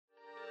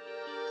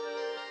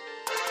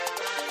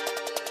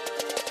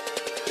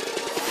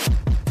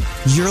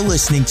You're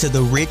listening to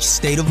the Rich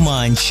State of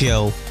Mind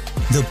Show,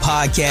 the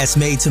podcast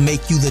made to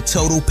make you the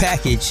total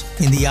package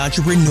in the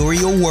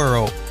entrepreneurial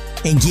world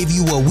and give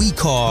you what we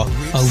call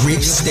a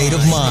rich state of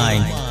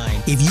mind.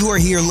 If you are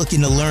here looking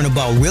to learn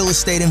about real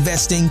estate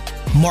investing,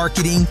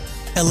 marketing,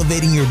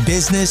 elevating your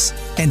business,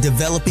 and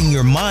developing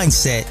your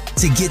mindset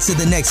to get to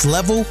the next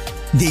level,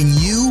 then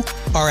you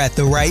are at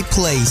the right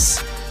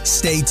place.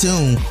 Stay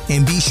tuned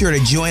and be sure to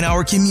join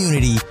our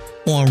community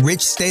on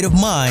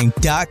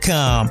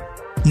richstateofmind.com.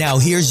 Now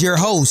here's your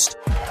host,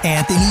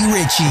 Anthony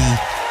Ritchie.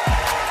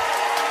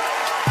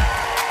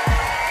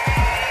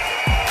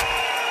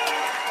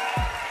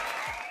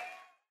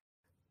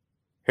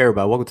 Hey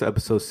everybody, welcome to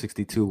episode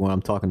 62 where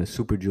I'm talking to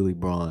Super Julie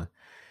Braun.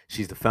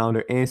 She's the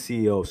founder and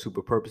CEO of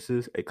Super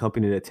Purposes, a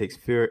company that takes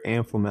fear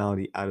and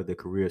formality out of the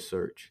career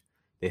search.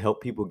 They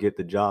help people get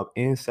the job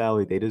and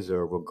salary they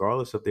deserve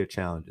regardless of their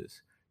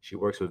challenges. She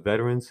works with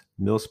veterans,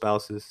 mill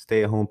spouses,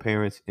 stay-at-home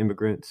parents,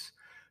 immigrants,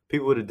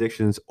 people with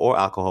addictions or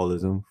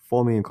alcoholism,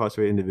 formerly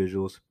incarcerated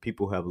individuals,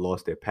 people who have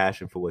lost their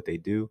passion for what they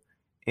do,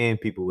 and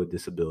people with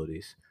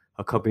disabilities.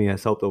 Her company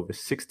has helped over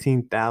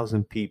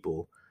 16,000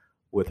 people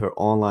with her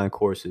online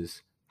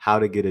courses, How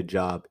to Get a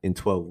Job in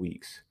 12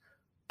 Weeks.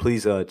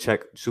 Please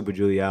check Super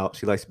Julie out.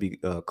 She likes to be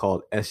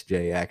called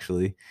SJ,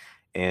 actually.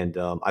 And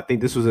I think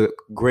this was a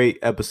great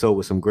episode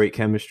with some great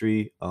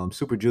chemistry.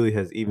 Super Julie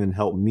has even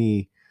helped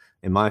me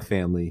and my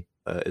family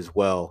as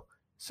well.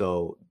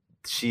 So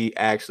she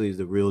actually is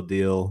the real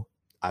deal.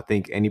 I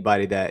think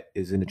anybody that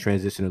is in a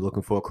transition or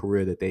looking for a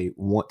career that they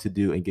want to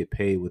do and get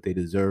paid what they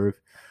deserve,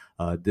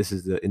 this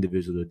is the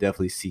individual to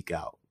definitely seek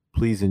out.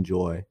 Please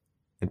enjoy,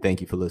 and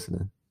thank you for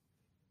listening.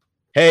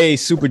 Hey,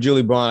 Super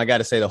Julie Braun, I got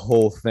to say the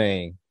whole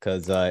thing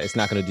because it's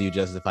not going to do you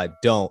justice if I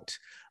don't.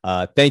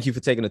 Thank you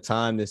for taking the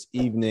time this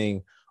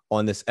evening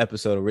on this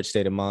episode of Rich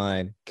State of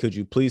Mind. Could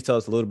you please tell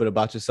us a little bit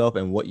about yourself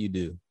and what you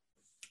do?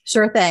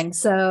 Sure thing.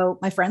 So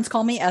my friends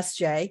call me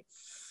SJ.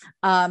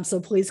 So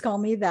please call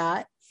me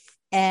that.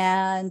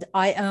 And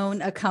I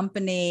own a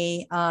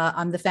company.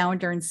 I'm the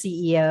founder and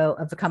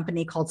CEO of a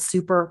company called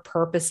Super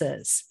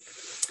Purposes.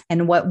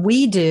 And what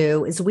we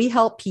do is we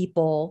help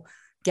people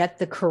get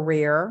the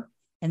career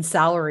and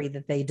salary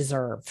that they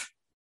deserve.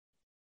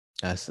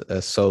 That's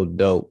so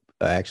dope.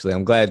 Actually,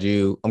 I'm glad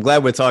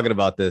we're talking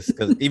about this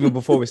because even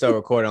before we start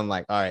recording, I'm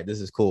like, all right,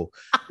 this is cool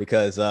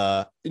because,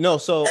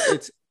 so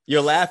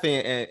you're laughing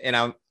and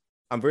I'm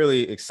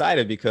really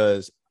excited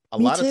because a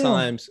lot of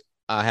times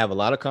I have a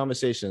lot of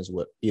conversations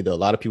with either a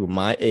lot of people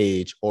my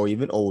age or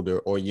even older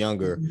or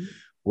younger,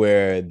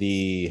 where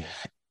to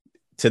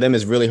them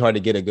it's really hard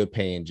to get a good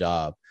paying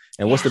job.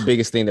 And what's the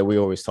biggest thing that we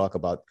always talk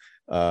about?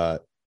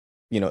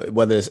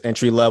 Whether it's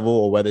entry level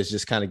or whether it's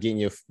just kind of getting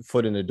your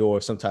foot in the door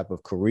of some type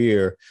of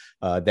career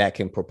that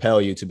can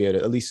propel you to be able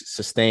to at least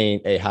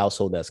sustain a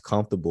household that's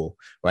comfortable,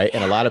 right?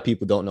 And a lot of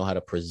people don't know how to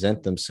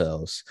present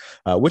themselves,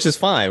 which is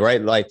fine, right?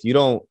 Like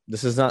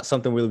this is not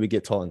something really we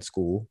get taught in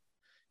school,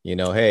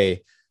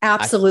 hey.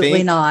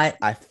 Absolutely not.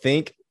 I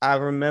think I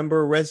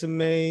remember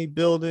resume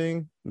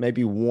building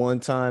maybe one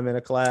time in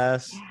a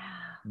class,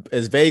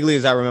 as vaguely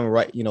as I remember,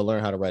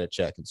 learn how to write a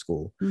check in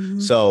school.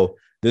 So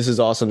this is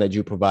awesome that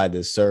you provide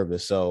this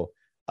service. So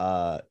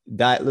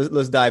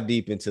let's dive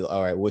deep into,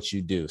 all right, what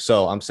you do.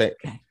 So I'm saying,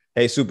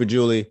 hey, Super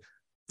Julie,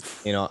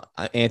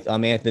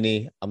 I'm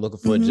Anthony. I'm looking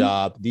for a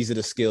job. These are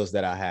the skills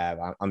that I have.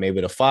 I'm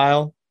able to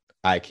file.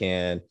 I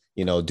can,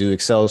 do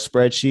Excel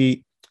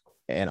spreadsheet,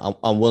 and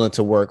I'm willing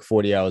to work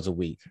 40 hours a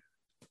week.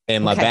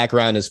 And my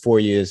background is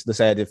 4 years. Let's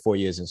say I did 4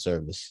 years in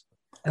service.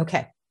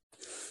 Okay.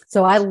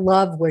 So I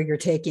love where you're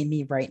taking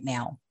me right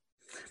now,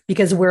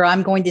 because where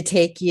I'm going to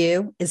take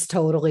you is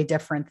totally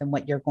different than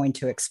what you're going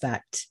to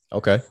expect.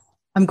 Okay.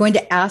 I'm going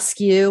to ask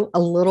you a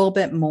little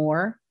bit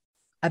more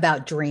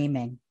about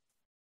dreaming.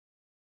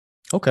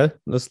 Okay.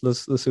 Let's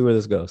see where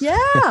this goes.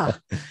 Yeah.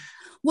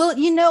 Well,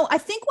 I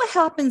think what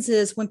happens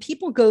is when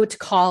people go to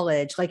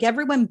college, like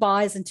everyone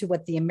buys into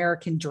what the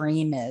American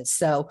dream is.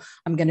 So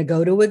I'm going to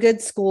go to a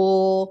good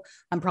school.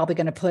 I'm probably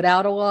going to put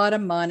out a lot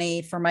of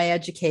money for my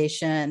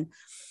education.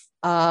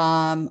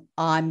 I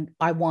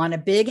want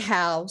a big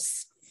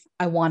house.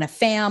 I want a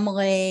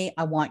family.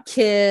 I want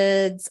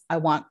kids. I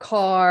want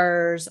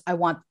cars. I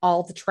want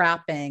all the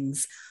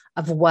trappings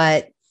of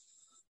what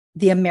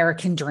the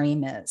American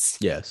dream is.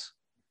 Yes.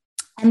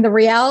 And the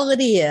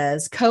reality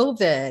is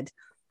COVID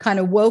kind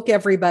of woke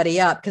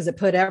everybody up because it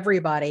put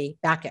everybody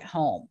back at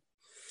home.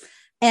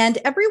 And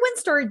everyone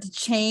started to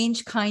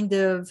change kind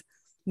of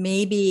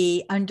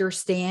maybe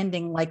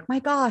understanding like, my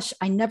gosh,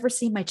 I never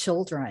see my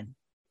children.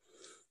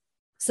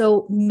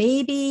 So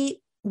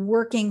maybe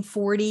working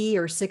 40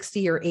 or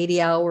 60 or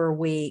 80-hour a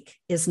week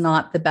is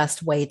not the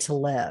best way to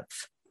live.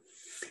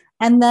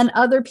 And then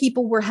other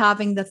people were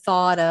having the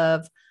thought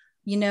of,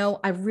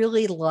 I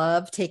really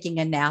love taking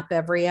a nap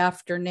every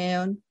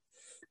afternoon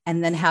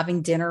and then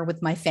having dinner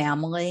with my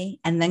family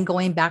and then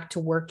going back to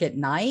work at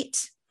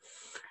night.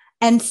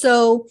 And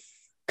so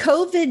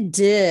COVID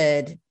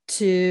did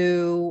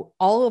to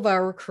all of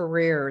our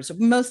careers,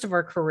 most of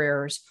our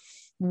careers,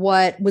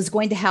 what was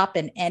going to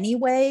happen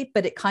anyway,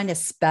 but it kind of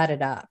sped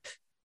it up.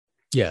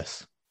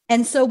 Yes.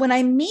 And so when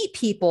I meet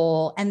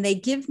people and they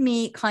give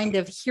me kind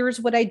of, here's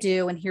what I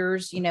do, and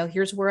here's,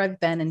 here's where I've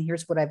been, and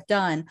here's what I've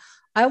done,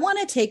 I want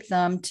to take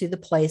them to the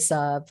place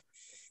of,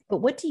 but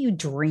what do you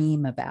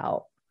dream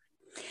about?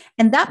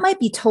 And that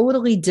might be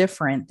totally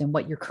different than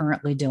what you're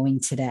currently doing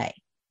today.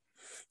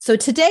 So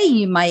today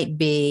you might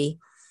be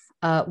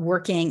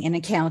working in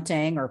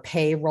accounting or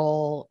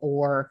payroll,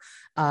 or,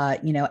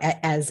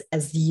 as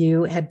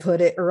you had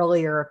put it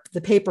earlier,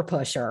 the paper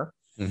pusher.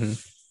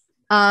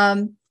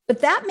 Mm-hmm.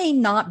 But that may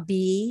not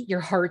be your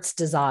heart's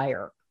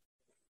desire.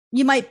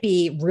 You might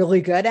be really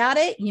good at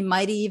it. You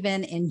might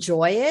even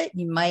enjoy it.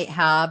 You might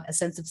have a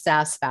sense of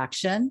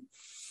satisfaction.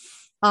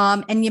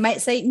 And you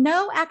might say,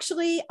 no,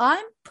 actually,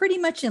 I'm pretty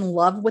much in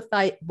love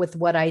with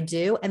what I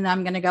do. And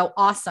I'm going to go,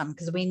 awesome,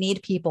 because we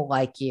need people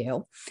like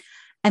you.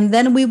 And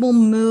then we will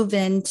move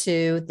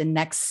into the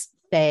next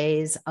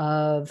phase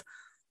of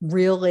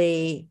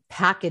really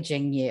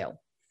packaging you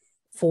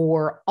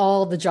for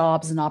all the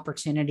jobs and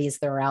opportunities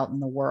that are out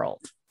in the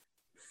world.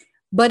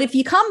 But if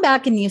you come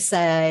back and you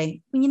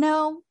say,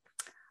 I'm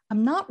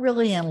not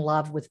really in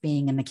love with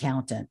being an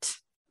accountant.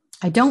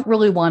 I don't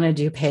really want to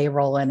do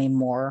payroll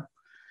anymore.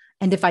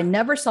 And if I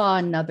never saw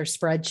another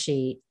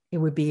spreadsheet, it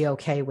would be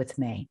okay with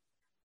me.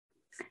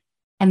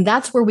 And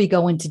that's where we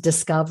go into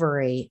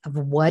discovery of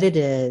what it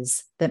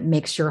is that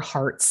makes your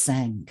heart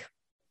sing.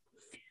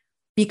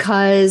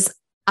 Because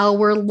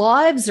our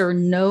lives are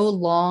no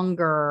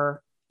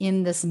longer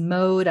in this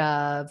mode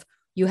of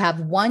you have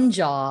one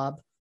job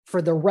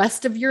for the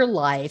rest of your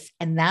life,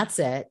 and that's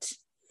it.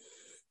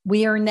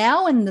 We are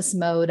now in this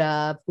mode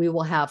of we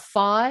will have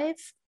 5,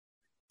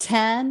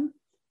 10,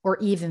 or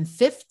even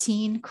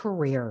 15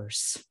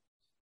 careers.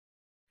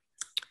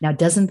 Now,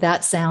 doesn't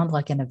that sound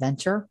like an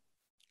adventure?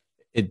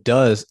 It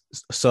does.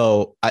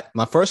 So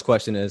my first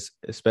question is,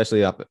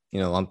 especially,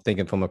 I'm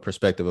thinking from a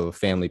perspective of a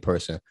family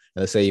person,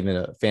 let's say even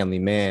a family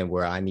man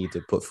where I need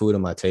to put food on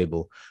my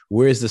table.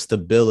 Where's the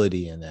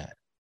stability in that?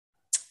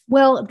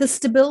 Well, the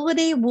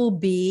stability will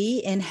be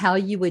in how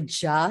you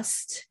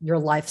adjust your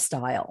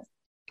lifestyle.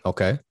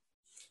 Okay.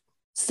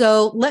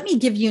 So let me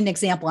give you an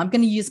example. I'm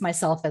going to use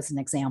myself as an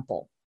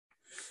example.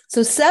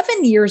 So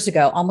 7 years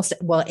ago,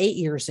 8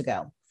 years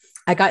ago,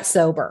 I got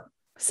sober.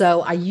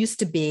 So I used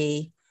to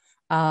be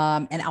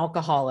an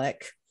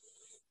alcoholic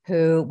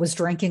who was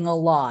drinking a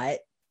lot.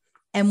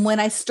 And when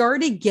I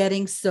started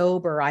getting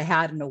sober, I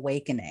had an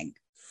awakening.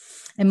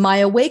 And my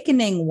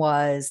awakening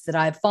was that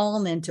I've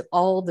fallen into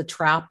all the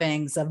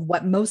trappings of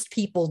what most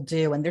people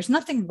do. And there's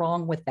nothing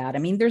wrong with that. I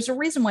mean, there's a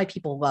reason why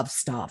people love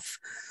stuff.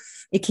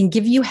 It can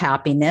give you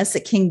happiness.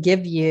 It can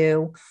give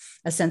you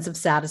a sense of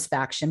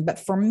satisfaction. But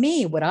for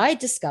me, what I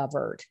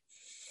discovered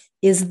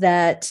is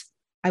that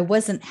I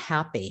wasn't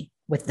happy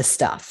with the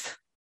stuff.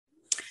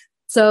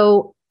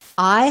 So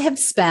I have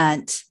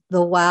spent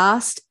the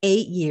last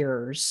 8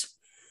 years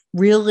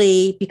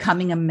really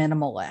becoming a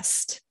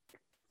minimalist.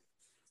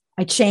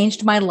 I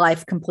changed my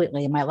life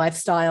completely. My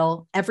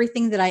lifestyle,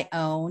 everything that I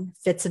own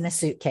fits in a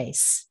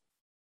suitcase.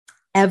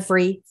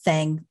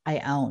 Everything I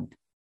own.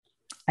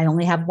 I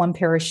only have one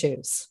pair of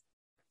shoes.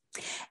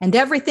 And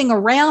everything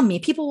around me,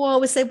 people will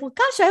always say, well,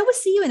 gosh, I always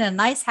see you in a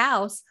nice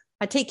house.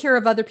 I take care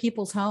of other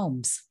people's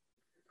homes.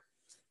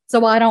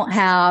 So I don't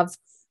have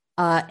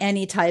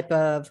any type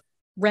of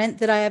rent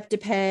that I have to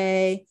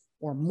pay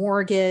or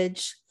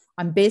mortgage.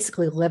 I'm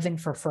basically living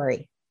for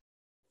free.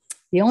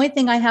 The only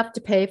thing I have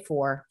to pay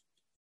for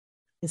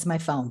is my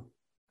phone.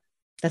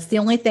 That's the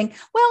only thing.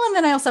 Well, and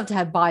then I also have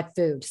to buy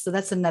food. So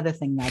that's another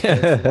thing that I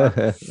pay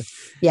for.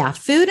 Yeah,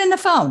 food and a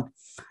phone.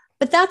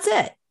 But that's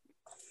it.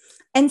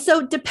 And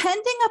so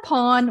depending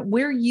upon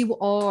where you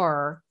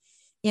are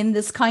in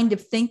this kind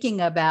of thinking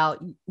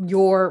about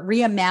your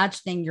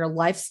reimagining your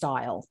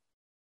lifestyle,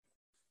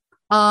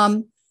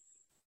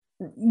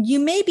 you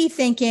may be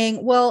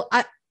thinking, well,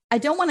 I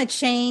don't want to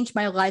change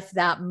my life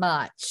that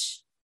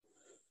much.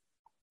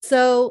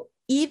 So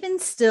even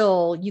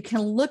still, you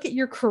can look at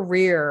your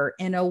career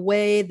in a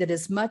way that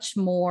is much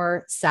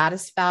more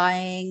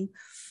satisfying.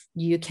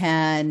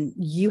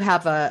 You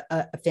have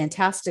a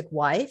fantastic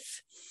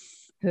wife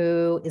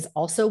who is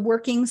also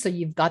working. So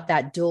you've got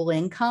that dual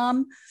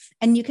income,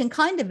 and you can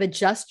kind of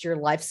adjust your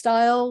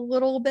lifestyle a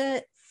little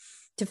bit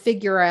to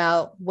figure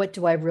out, what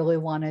do I really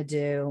want to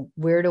do?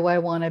 Where do I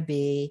want to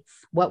be?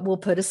 What will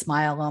put a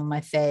smile on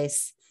my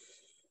face?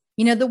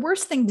 The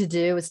worst thing to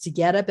do is to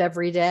get up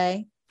every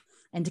day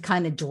and to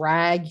kind of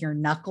drag your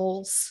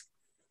knuckles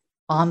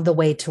on the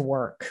way to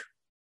work.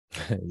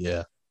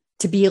 Yeah.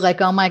 To be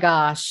like, oh my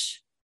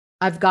gosh,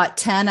 I've got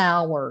 10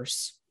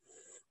 hours.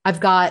 I've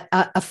got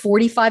a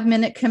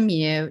 45-minute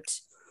commute.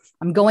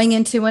 I'm going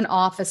into an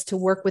office to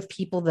work with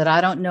people that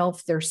I don't know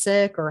if they're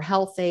sick or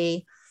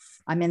healthy.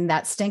 I'm in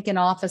that stinking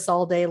office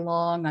all day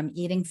long. I'm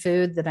eating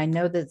food that I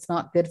know that's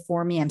not good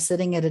for me. I'm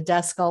sitting at a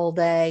desk all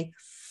day.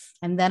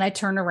 And then I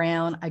turn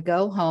around, I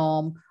go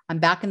home, I'm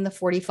back in the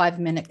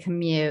 45-minute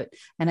commute,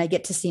 and I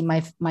get to see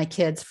my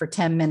kids for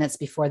 10 minutes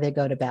before they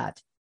go to bed.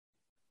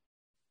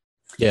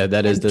 Yeah,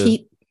 that is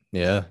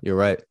Yeah, you're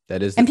right.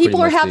 That is And pretty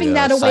people are much having the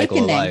that cycle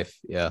of awakening. life.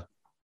 Yeah.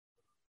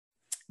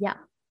 Yeah.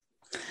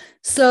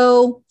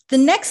 So the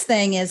next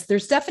thing is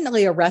there's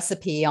definitely a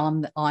recipe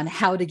on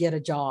how to get a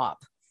job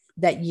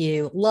that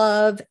you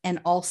love and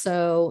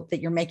also that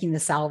you're making the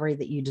salary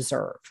that you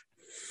deserve.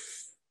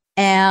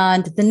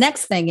 And the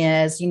next thing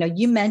is,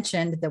 you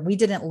mentioned that we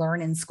didn't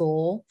learn in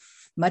school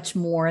much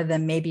more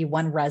than maybe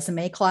one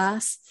resume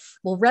class.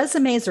 Well,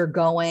 resumes are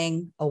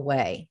going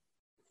away.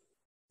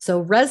 So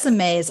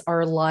resumes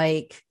are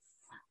like,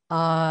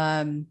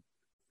 I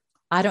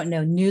don't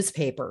know,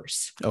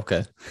 newspapers.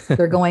 Okay.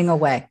 They're going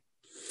away.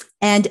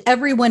 And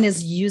everyone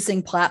is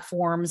using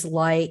platforms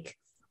like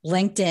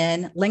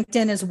LinkedIn.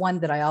 LinkedIn is one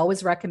that I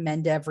always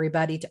recommend to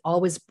everybody to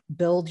always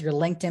build your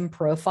LinkedIn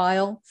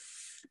profile,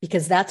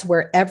 because that's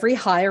where every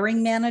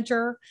hiring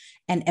manager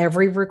and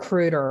every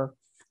recruiter,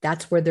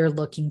 that's where they're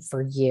looking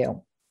for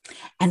you.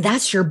 And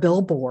that's your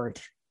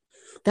billboard.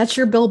 That's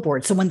your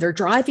billboard. So when they're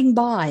driving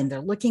by and they're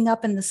looking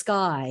up in the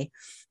sky,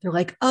 they're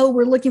like, oh,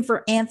 we're looking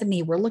for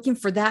Anthony. We're looking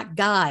for that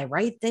guy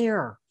right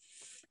there.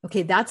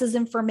 Okay, that's his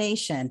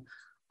information.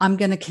 I'm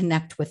going to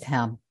connect with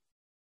him.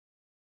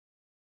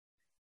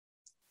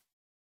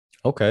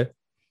 Okay.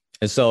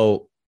 And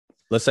so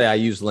let's say I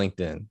use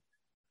LinkedIn.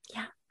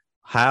 Yeah.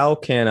 How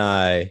can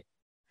I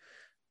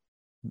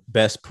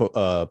best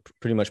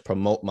pretty much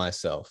promote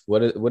myself?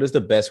 What is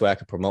the best way I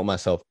can promote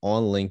myself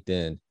on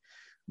LinkedIn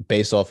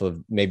based off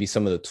of maybe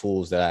some of the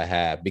tools that I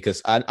have?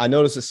 Because I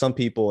notice that some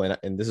people,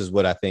 and this is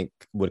what I think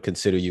would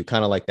consider you,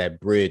 kind of like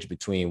that bridge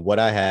between what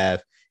I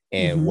have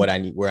and what I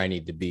need, where I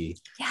need to be.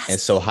 Yes. And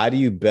so how do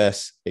you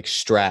best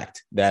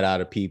extract that out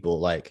of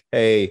people? Like,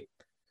 hey,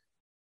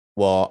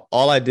 well,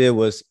 all I did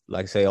was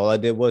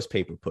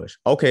paper push.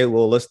 Okay,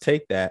 well, let's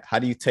take that. How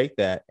do you take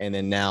that and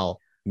then now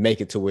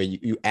make it to where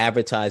you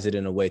advertise it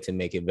in a way to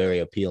make it very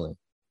appealing?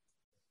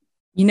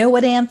 You know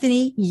what,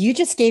 Anthony? You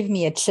just gave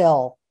me a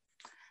chill.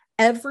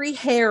 Every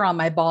hair on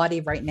my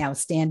body right now is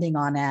standing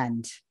on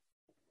end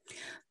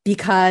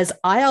because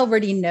I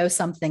already know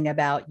something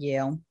about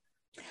you.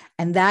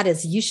 And that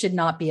is, you should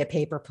not be a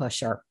paper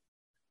pusher.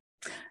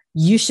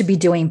 You should be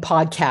doing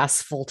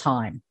podcasts full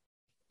time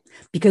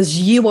because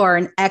you are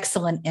an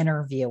excellent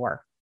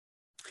interviewer.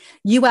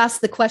 You ask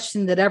the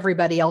question that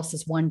everybody else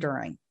is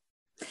wondering.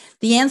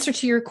 The answer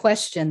to your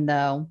question,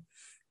 though,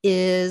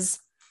 is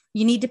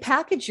you need to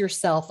package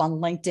yourself on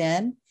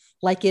LinkedIn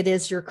like it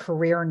is your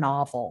career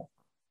novel.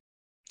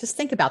 Just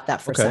think about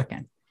that for a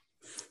second.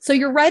 So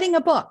you're writing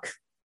a book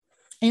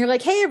and you're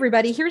like, hey,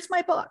 everybody, here's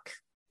my book.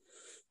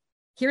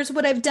 Here's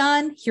what I've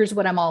done. Here's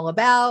what I'm all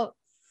about.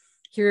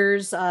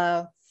 Here's,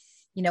 how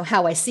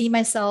I see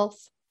myself.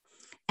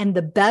 And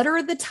the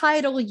better the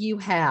title you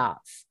have,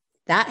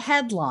 that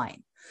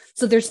headline.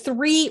 So there's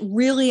 3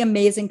 really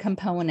amazing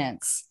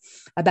components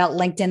about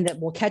LinkedIn that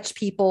will catch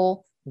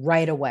people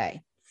right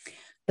away.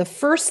 The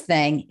first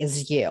thing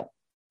is you.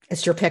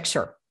 It's your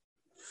picture.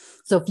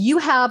 So if you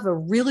have a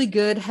really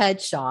good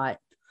headshot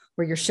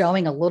where you're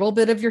showing a little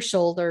bit of your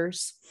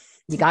shoulders,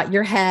 you got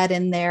your head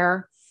in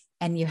there,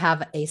 and you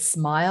have a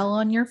smile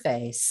on your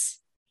face,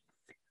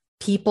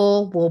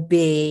 people will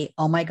be,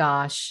 oh my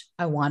gosh,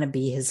 I want to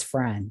be his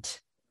friend,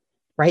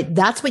 right?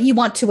 That's what you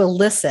want to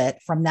elicit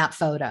from that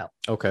photo.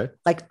 Okay.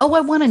 Like, oh,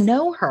 I want to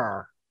know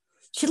her.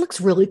 She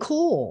looks really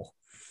cool.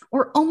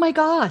 Or, oh my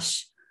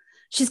gosh,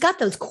 she's got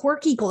those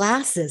quirky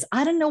glasses.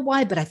 I don't know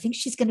why, but I think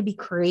she's going to be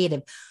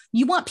creative.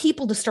 You want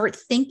people to start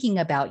thinking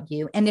about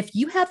you. And if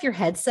you have your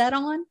headset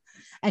on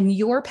and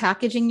you're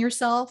packaging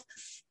yourself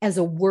as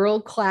a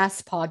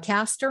world-class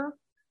podcaster,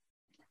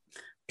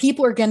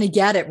 people are going to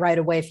get it right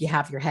away if you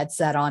have your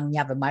headset on and you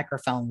have a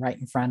microphone right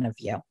in front of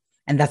you.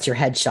 And that's your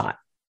headshot.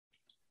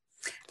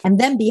 And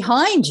then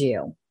behind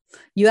you,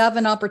 you have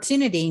an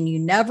opportunity, and you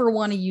never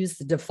want to use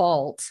the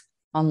default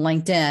on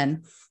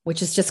LinkedIn,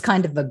 which is just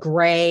kind of a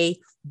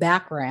gray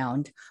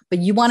background, but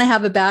you want to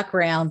have a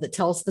background that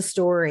tells the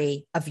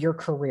story of your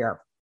career.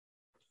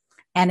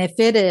 And if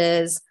it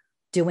is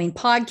doing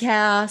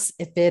podcasts,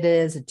 if it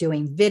is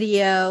doing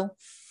video,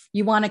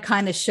 you want to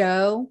kind of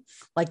show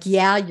like,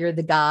 yeah, you're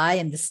the guy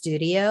in the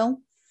studio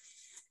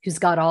who's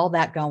got all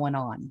that going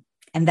on.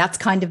 And that's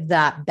kind of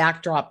that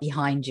backdrop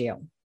behind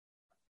you.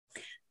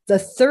 The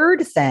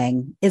third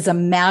thing is a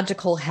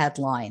magical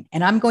headline.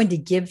 And I'm going to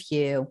give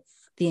you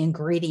the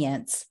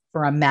ingredients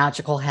for a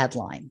magical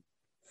headline.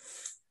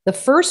 The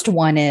first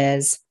one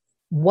is,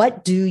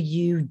 what do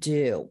you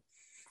do?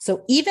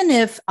 So even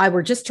if I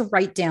were just to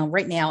write down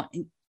right now,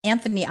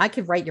 Anthony, I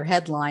could write your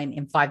headline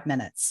in 5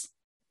 minutes.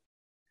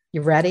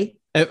 You ready?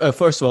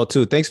 First of all,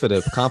 too, thanks for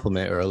the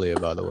compliment earlier,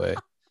 by the way.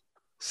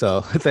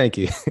 So thank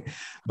you.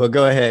 But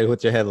go ahead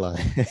with your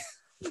headline.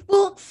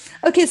 Well,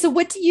 okay. So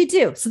what do you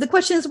do? So the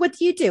question is, what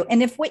do you do?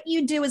 And if what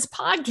you do is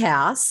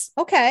podcasts,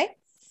 okay.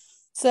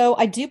 So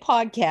I do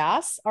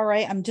podcasts. All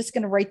right. I'm just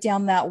going to write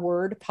down that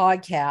word,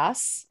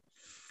 podcasts.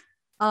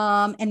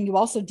 And you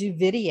also do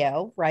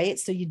video, right?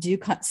 So you do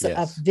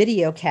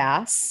video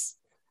casts.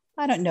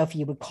 I don't know if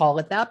you would call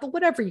it that, but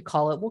whatever you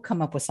call it, we'll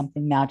come up with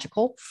something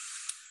magical.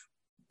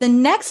 The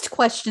next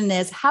question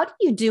is, how do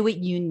you do it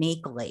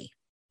uniquely?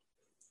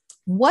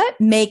 What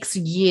makes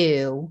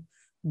you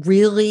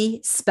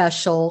really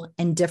special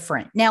and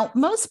different? Now,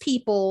 most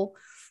people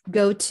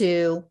go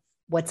to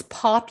what's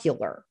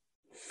popular.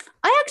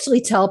 I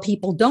actually tell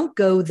people don't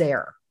go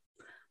there.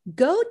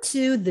 Go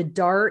to the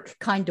dark,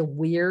 kind of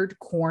weird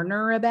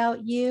corner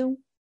about you.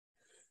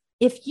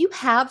 If you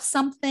have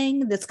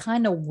something that's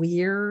kind of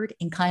weird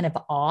and kind of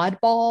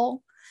oddball,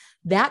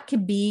 that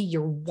could be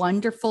your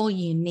wonderful,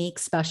 unique,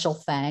 special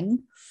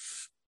thing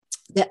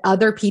that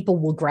other people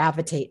will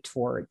gravitate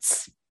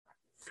towards.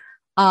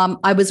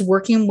 I was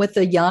working with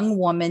a young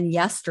woman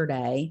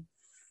yesterday,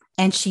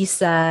 and she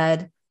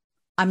said,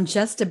 I'm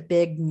just a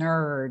big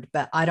nerd,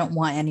 but I don't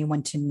want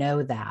anyone to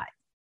know that.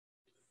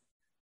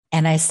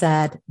 And I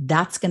said,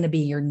 that's going to be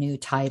your new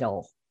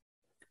title,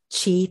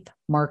 Chief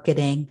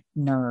Marketing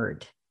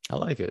Nerd. I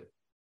like it.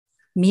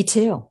 Me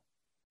too.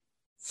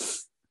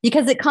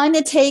 Because it kind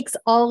of takes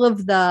all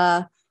of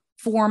the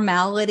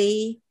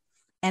formality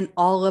and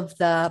all of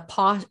the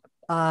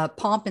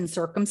pomp and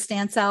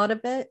circumstance out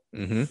of it.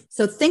 Mm-hmm.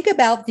 So think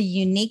about the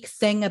unique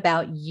thing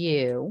about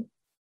you.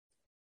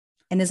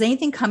 And is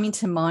anything coming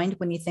to mind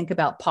when you think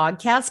about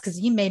podcasts? Because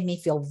you made me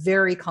feel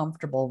very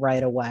comfortable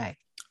right away.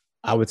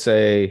 I would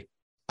say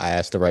I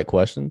asked the right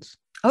questions.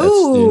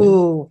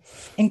 Oh,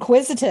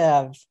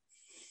 inquisitive,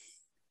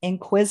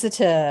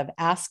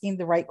 asking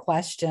the right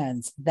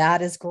questions.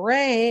 That is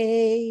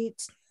great.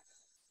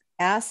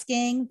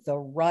 Asking the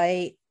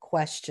right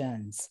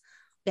questions.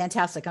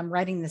 Fantastic. I'm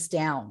writing this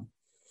down.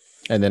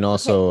 And then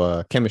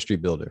also chemistry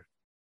builder.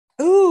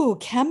 Ooh,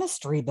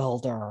 chemistry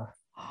builder.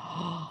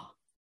 Oh,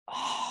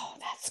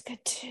 that's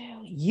good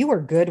too. You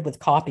are good with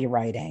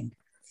copywriting.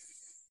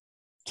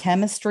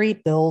 Chemistry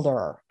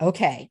builder.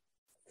 Okay.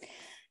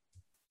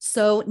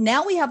 So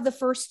now we have the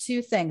first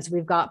two things.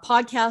 We've got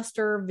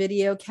podcaster,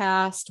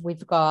 videocast.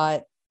 We've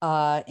got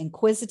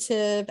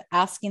inquisitive,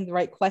 asking the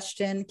right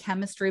question,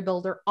 chemistry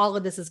builder. All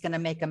of this is going to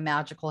make a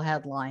magical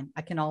headline.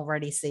 I can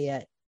already see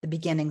it, the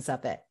beginnings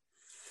of it.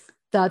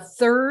 The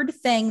third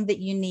thing that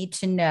you need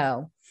to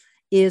know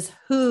is,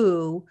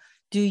 who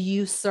do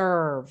you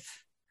serve?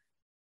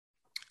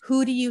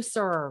 Who do you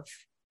serve?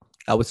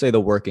 I would say the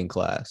working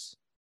class.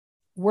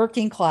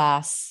 Working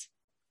class.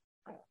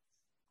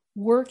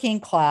 Working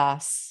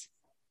class.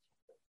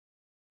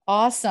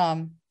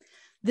 Awesome.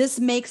 This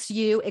makes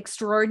you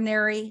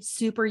extraordinary,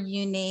 super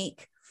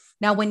unique.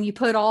 Now, when you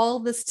put all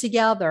this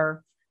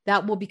together,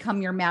 that will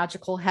become your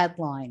magical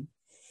headline.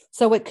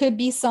 So it could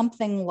be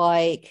something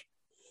like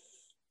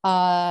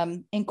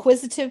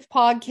inquisitive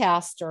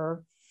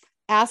podcaster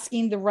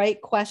asking the right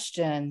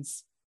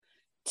questions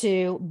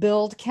to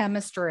build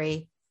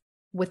chemistry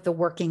with the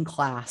working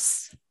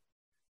class.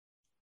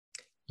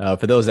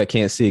 For those that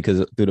can't see,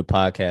 because through the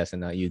podcast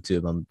and not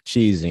YouTube, I'm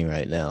cheesing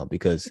right now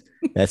because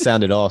that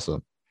sounded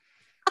awesome.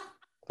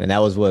 And that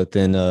was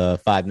within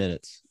 5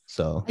 minutes.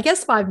 So I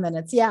guess 5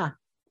 minutes. Yeah.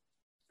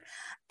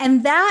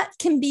 And that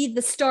can be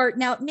the start.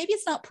 Now, maybe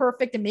it's not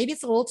perfect and maybe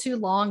it's a little too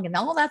long and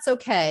all that's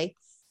okay.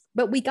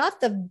 But we got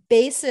the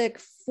basic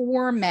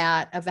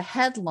format of a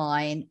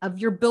headline of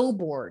your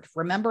billboard.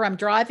 Remember, I'm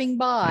driving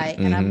by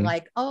and I'm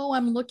like, oh,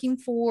 I'm looking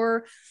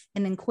for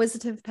an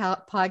inquisitive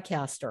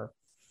podcaster.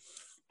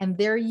 And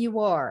there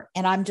you are.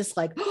 And I'm just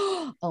like,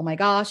 oh my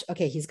gosh.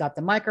 Okay. He's got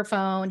the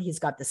microphone. He's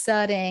got the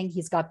setting.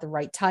 He's got the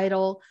right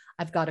title.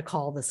 I've got to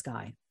call this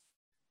guy.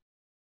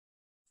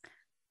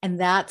 And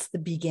that's the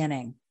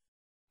beginning.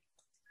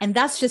 And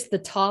that's just the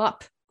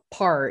top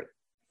part.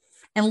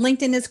 And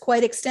LinkedIn is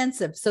quite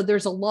extensive. So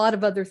there's a lot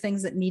of other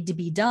things that need to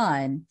be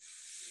done.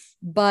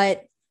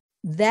 But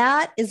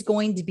that is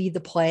going to be the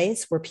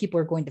place where people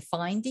are going to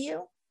find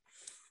you.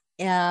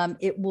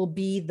 It will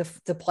be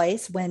the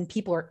place when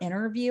people are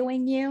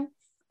interviewing you,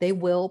 they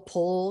will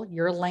pull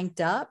your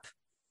LinkedIn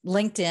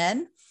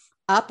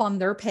up on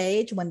their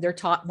page when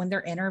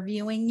they're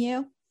interviewing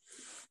you,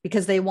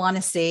 because they want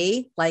to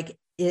see, like,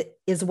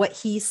 is what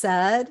he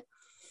said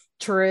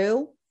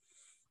true?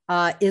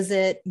 Is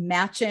it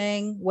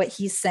matching what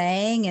he's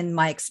saying in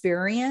my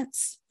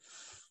experience?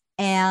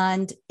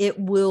 And it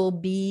will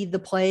be the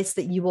place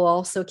that you will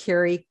also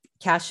carry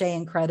cachet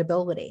and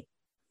credibility,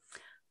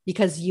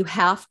 because you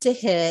have to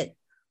hit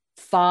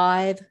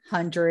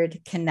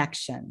 500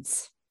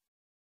 connections.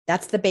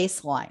 That's the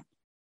baseline.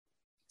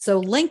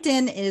 So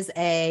LinkedIn is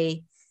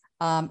a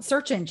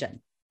search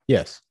engine.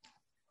 Yes.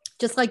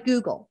 Just like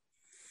Google.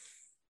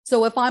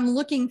 So if I'm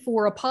looking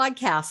for a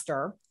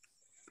podcaster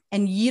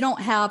and you don't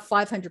have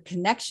 500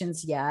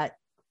 connections yet,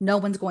 no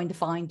one's going to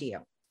find you.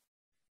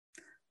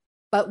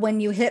 But when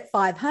you hit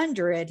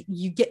 500,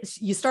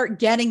 you start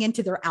getting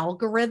into their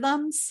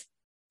algorithms,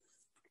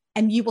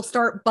 and you will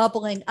start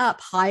bubbling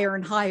up higher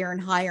and higher and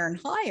higher and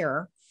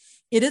higher.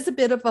 It is a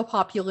bit of a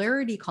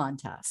popularity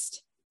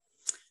contest.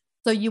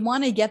 So you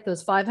want to get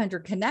those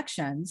 500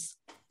 connections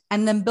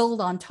and then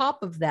build on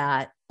top of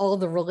that all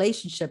the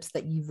relationships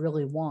that you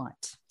really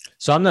want.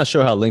 So I'm not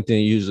sure how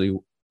LinkedIn usually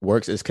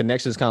works. Is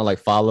connections kind of like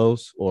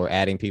follows or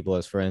adding people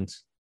as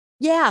friends?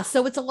 Yeah.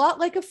 So it's a lot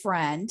like a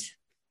friend.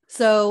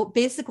 So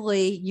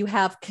basically you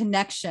have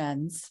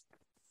connections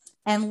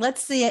And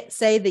let's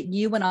say that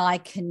you and I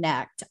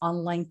connect on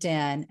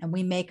LinkedIn and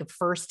we make a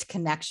first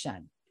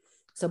connection.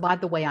 So by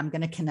the way, I'm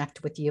going to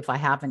connect with you if I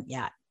haven't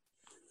yet.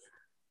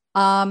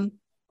 I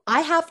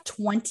have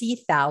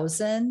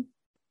 20,000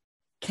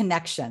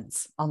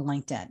 connections on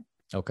LinkedIn.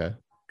 Okay.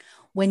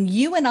 When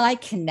you and I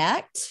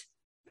connect,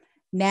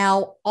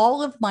 now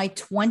all of my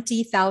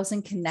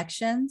 20,000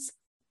 connections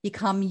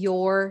become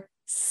your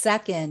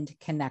second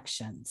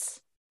connections.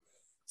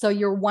 So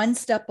you're one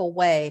step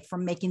away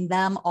from making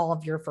them all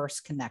of your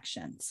first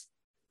connections.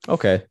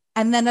 Okay.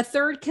 And then a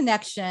third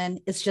connection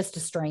is just a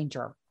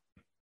stranger.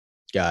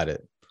 Got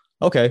it.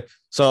 Okay.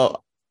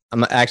 So I'm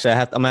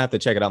gonna have to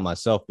check it out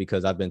myself,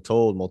 because I've been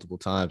told multiple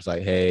times,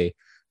 like, hey,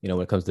 when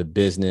it comes to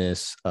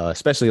business,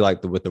 especially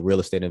like with the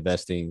real estate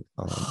investing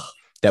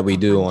that we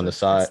do on the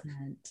side,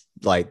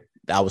 like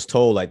I was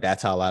told, like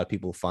that's how a lot of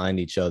people find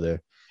each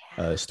other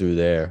is through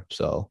there.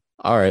 So,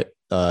 all right.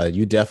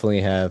 You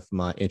definitely have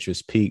my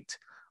interest piqued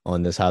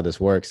on this, how this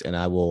works. And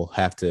I will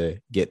have to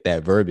get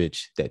that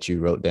verbiage that you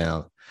wrote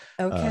down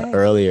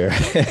earlier.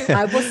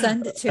 I will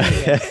send it to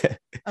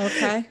you.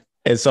 Okay.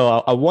 And so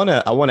I want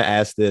to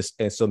ask this.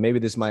 And so maybe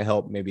this might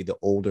help maybe the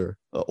older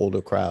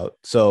crowd.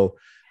 So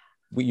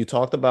you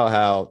talked about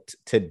how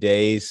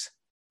today's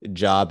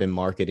job and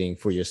marketing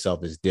for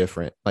yourself is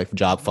different, like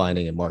job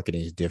finding and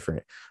marketing is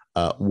different.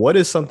 What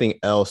is something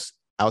else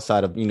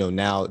outside of,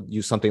 now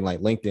use something like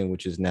LinkedIn,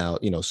 which is now,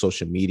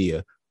 social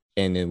media,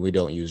 and then we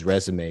don't use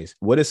resumes.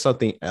 What is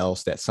something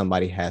else that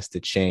somebody has to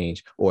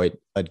change or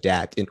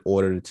adapt in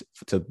order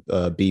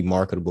to be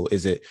marketable?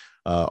 Is it,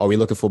 are we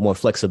looking for more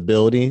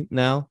flexibility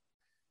now?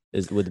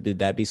 Would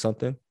that be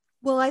something?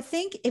 Well, I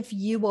think if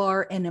you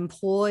are an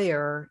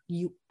employer,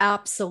 you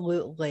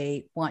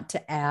absolutely want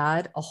to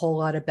add a whole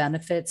lot of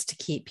benefits to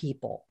keep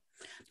people.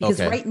 Because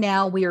right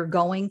now we are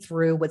going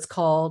through what's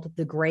called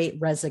the Great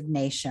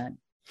Resignation.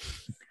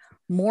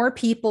 More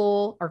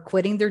people are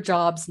quitting their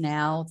jobs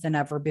now than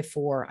ever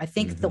before. I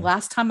think the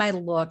last time I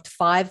looked,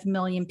 5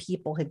 million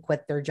people had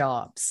quit their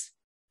jobs.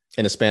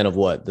 In a span of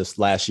what? This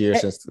last year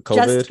since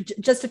COVID?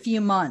 Just a few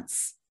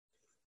months.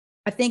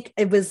 I think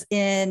it was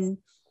in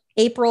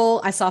April,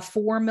 I saw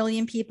 4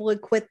 million people had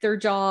quit their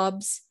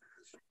jobs.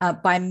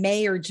 By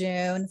May or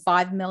June,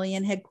 5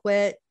 million had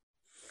quit.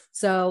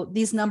 So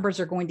these numbers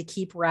are going to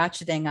keep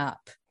ratcheting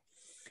up.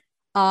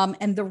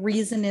 And the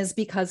reason is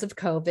because of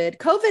COVID.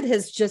 COVID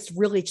has just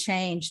really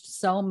changed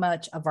so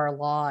much of our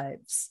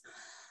lives.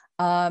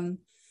 But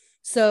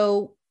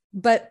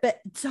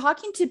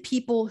talking to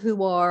people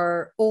who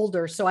are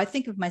older, so I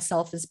think of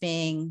myself as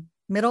being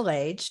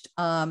middle-aged.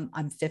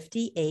 I'm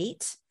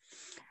 58.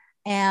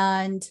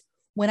 And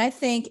when I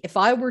think if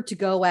I were to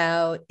go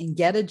out and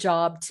get a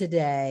job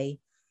today,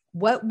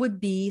 what would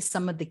be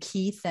some of the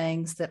key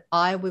things that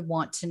I would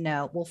want to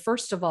know? Well,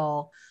 first of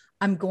all,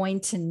 I'm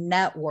going to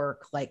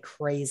network like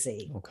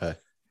crazy. Okay.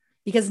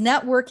 Because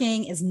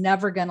networking is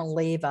never going to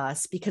leave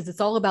us, because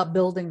it's all about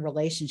building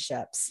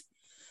relationships.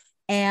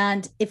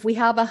 And if we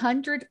have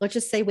 100, let's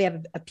just say we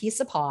have a piece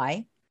of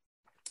pie,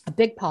 a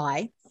big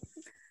pie,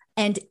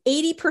 and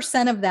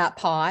 80% of that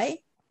pie,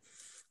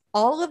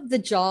 all of the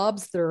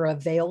jobs that are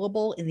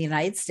available in the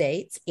United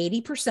States,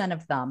 80%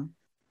 of them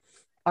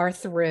are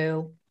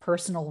through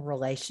personal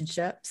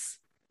relationships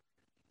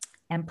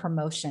and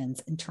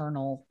promotions,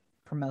 internal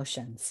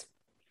promotions.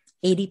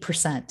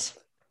 80%.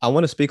 I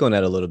want to speak on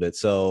that a little bit.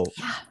 So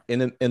in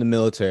the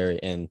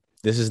military, and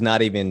this is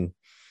not even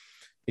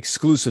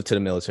exclusive to the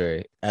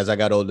military, as I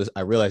got older,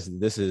 I realized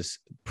that this is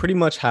pretty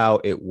much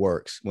how it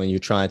works when you're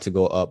trying to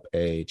go up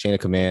a chain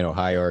of command or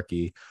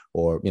hierarchy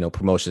or,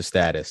 promotion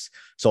status.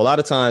 So a lot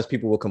of times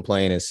people will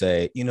complain and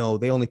say,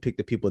 they only pick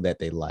the people that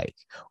they like,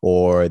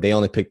 or they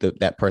only pick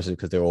that person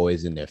because they're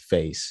always in their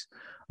face.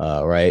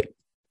 Right.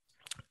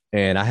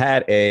 And I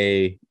had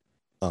a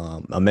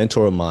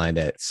mentor of mine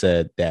that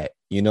said that,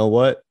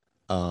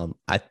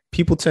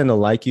 people tend to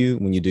like you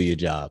when you do your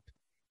job.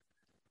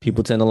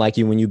 People tend to like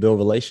you when you build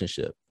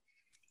relationship.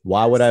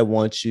 Why would I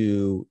want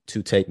you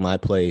to take my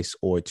place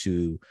or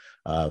to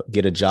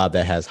get a job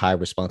that has high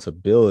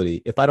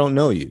responsibility if I don't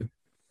know you?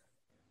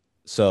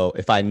 So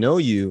if I know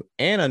you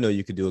and I know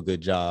you could do a good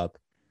job,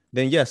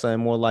 then yes, I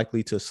am more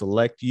likely to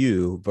select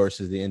you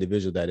versus the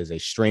individual that is a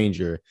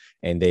stranger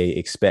and they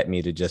expect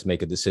me to just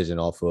make a decision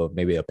off of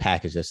maybe a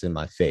package that's in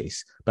my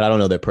face. But I don't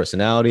know their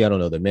personality. I don't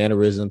know their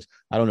mannerisms.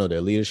 I don't know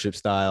their leadership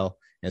style.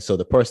 And so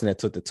the person that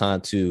took the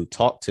time to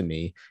talk to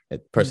me, the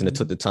person that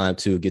took the time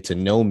to get to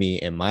know me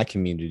and my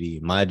community,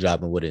 my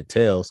job and what it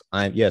entails,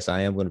 I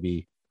am going to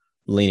be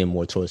leaning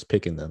more towards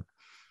picking them.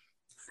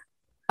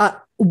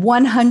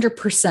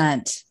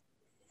 100%.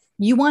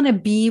 You want to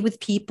be with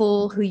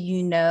people who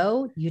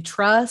you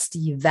trust,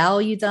 you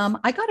value them.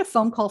 I got a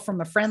phone call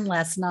from a friend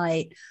last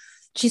night.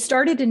 She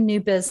started a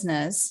new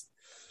business.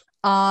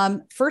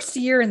 First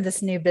year in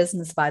this new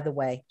business, by the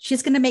way.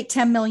 She's going to make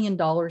 $10 million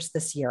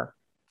this year.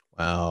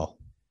 Wow.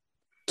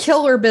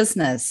 Killer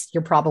business.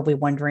 You're probably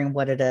wondering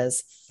what it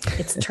is.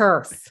 It's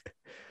turf.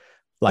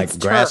 Like it's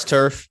grass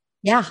turf?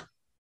 Yeah.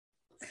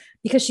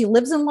 Because she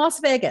lives in Las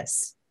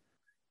Vegas.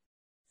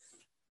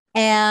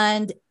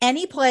 And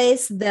any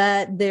place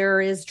that there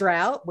is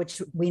drought,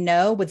 which we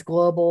know with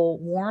global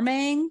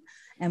warming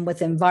and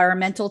with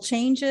environmental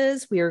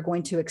changes, we are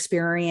going to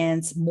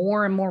experience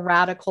more and more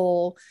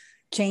radical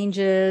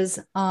changes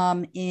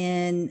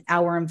in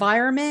our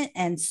environment.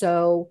 And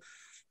so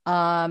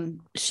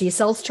she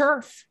sells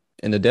turf.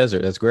 In the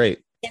desert. That's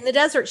great. In the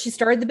desert. She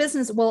started the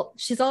business. Well,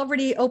 she's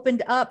already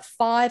opened up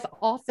 5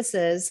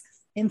 offices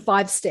in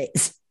 5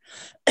 states.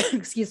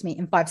 Excuse me,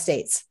 in 5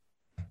 states.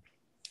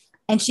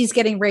 And she's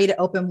getting ready to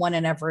open one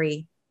in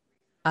every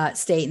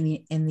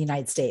state in the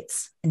United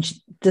States. And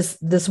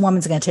this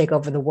woman's going to take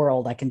over the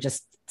world. I can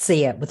just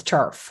see it with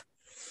turf.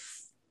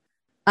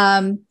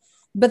 But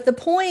the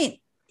point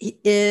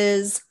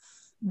is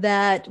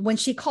that when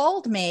she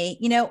called me,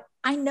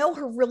 I know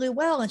her really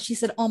well. And she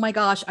said, oh my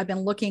gosh, I've been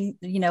looking,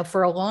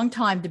 for a long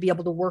time to be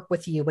able to work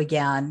with you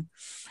again.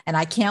 And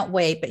I can't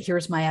wait, but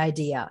here's my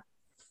idea.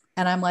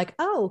 And I'm like,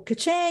 oh,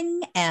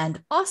 ka-ching,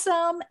 and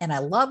awesome. And I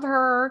love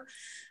her.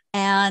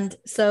 And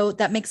so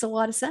that makes a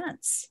lot of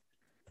sense.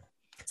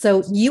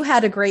 So you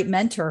had a great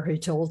mentor who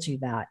told you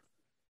that.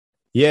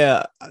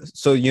 Yeah.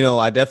 So,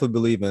 I definitely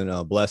believe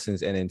in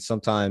blessings. And then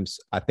sometimes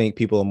I think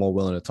people are more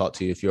willing to talk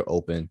to you if you're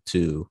open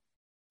to,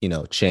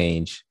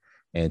 change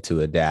and to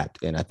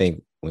adapt. And I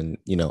think when,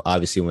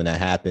 obviously when that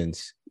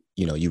happens,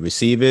 you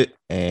receive it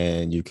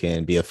and you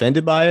can be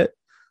offended by it,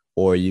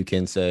 or you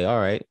can say, all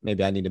right,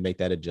 maybe I need to make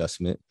that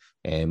adjustment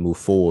and move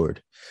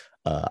forward.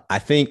 I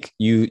think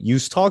you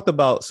talked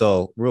about,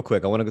 so real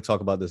quick, I want to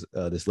talk about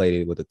this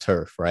lady with the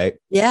turf, right?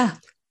 Yeah.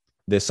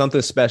 There's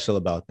something special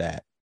about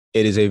that.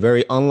 It is a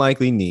very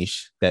unlikely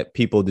niche that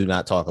people do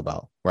not talk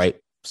about, right?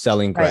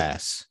 Selling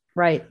grass.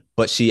 Right.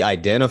 But she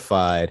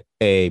identified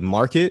a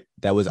market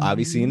that was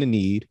obviously in the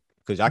need,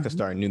 because I could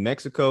start in New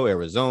Mexico,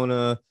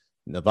 Arizona,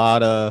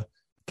 Nevada,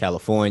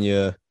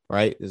 California,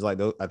 right? It's like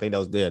those, I think that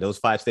was there, those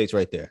 5 states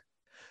right there.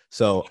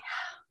 So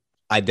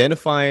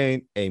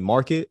identifying a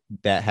market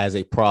that has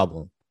a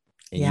problem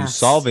and you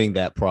solving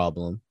that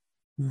problem,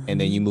 and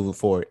then you moving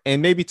forward.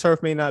 And maybe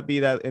turf may not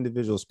be that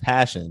individual's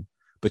passion,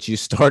 but you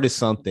started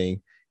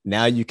something.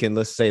 Now you can,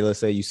 let's say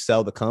you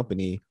sell the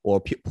company or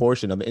a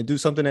portion of it and do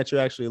something that you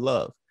actually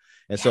love.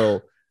 And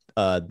so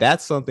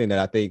that's something that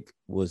I think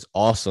was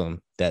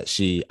awesome that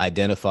she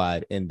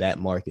identified in that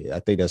market. I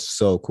think that's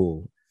so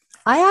cool.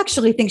 I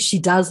actually think she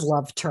does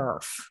love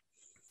turf,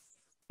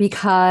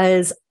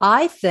 because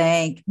I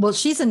think, well,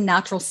 she's a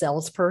natural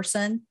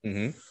salesperson.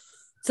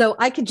 So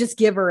I could just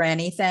give her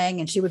anything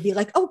and she would be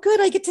like, oh,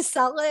 good, I get to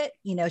sell it.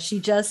 She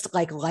just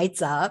like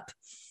lights up.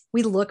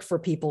 We look for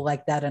people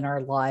like that in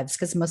our lives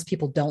because most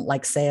people don't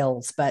like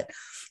sales, but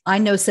I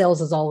know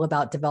sales is all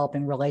about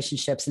developing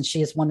relationships. And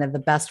she is one of the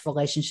best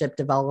relationship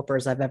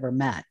developers I've ever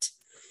met.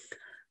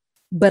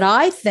 But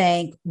I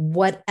think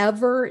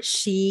whatever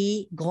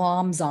she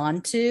gloms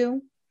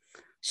onto,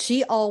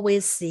 she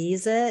always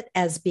sees it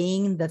as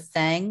being the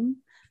thing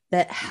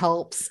that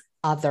helps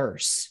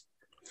others.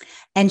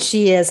 And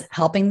she is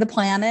helping the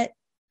planet,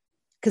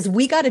 because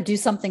we got to do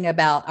something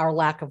about our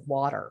lack of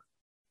water.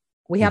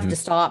 We have to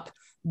stop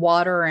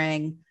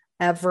watering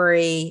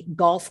every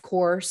golf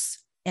course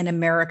in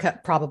America.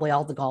 Probably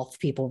all the golf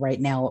people right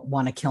now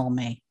want to kill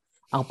me,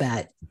 I'll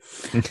bet.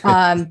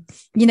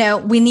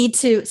 We need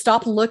to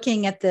stop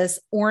looking at this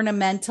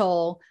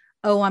ornamental,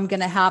 oh, I'm going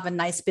to have a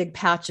nice big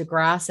patch of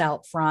grass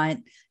out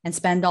front and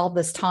spend all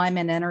this time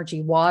and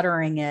energy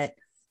watering it,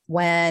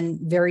 when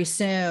very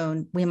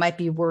soon we might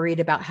be worried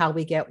about how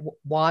we get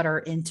water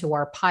into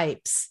our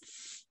pipes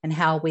and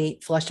how we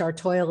flush our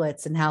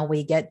toilets and how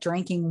we get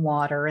drinking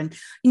water. And,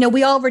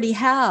 we already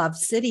have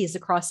cities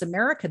across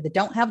America that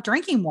don't have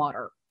drinking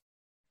water.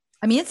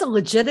 I mean, it's a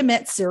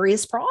legitimate,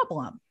 serious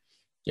problem.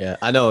 Yeah,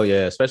 I know.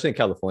 Yeah. Especially in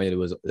California, there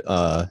was,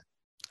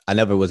 I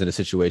never was in a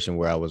situation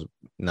where I was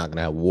not going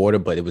to have water,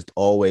 but it was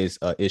always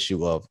an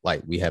issue of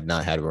like, we have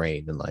not had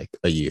rain in like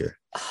a year.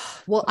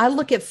 Well, I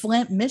look at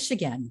Flint,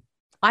 Michigan.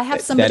 I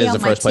have somebody on my team. That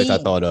is the first place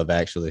I thought of,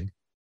 actually.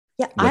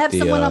 Yeah, I have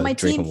someone on my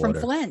team from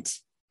Flint.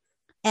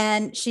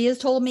 And she has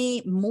told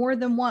me more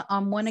than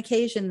one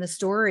occasion the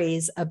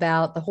stories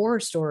about the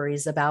horror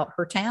stories about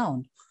her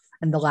town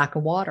and the lack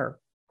of water.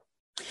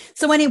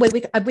 So anyway,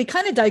 we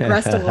kind of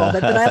digressed a little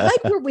bit, but I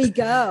like where we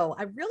go.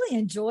 I really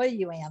enjoy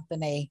you,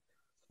 Anthony.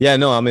 Yeah,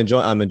 no, I'm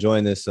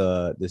enjoying this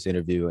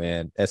interview,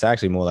 and it's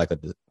actually more like a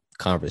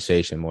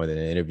conversation more than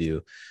an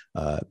interview,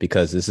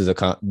 because this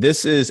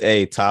is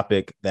a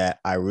topic that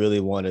I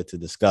really wanted to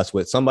discuss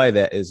with somebody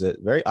that is a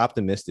very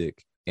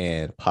optimistic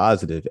and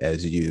positive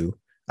as you.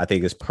 I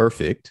think is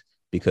perfect,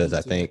 because I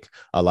think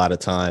a lot of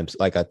times,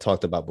 like I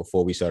talked about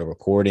before we started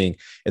recording,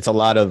 it's a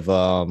lot of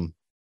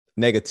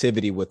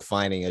negativity with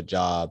finding a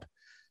job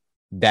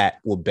that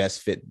will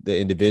best fit the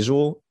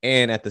individual,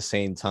 and at the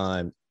same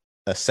time,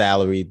 a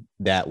salary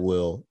that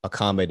will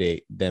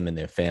accommodate them and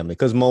their family.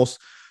 Because most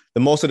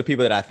of the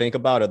people that I think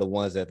about are the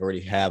ones that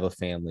already have a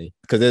family,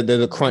 because they're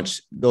the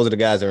crunch. Those are the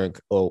guys that are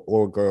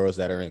or girls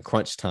that are in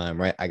crunch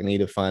time, right? I need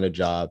to find a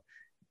job.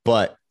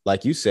 But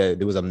like you said,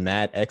 there was a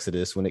mad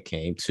exodus when it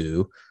came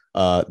to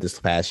this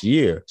past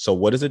year. So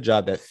what is a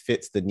job that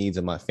fits the needs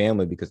of my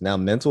family? Because now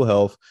mental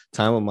health,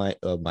 time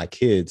with my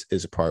kids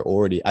is a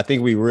priority. I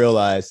think we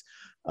realized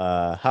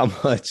how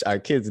much our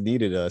kids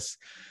needed us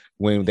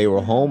when they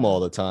were home all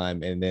the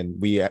time. And then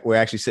we're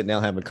actually sitting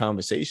down having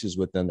conversations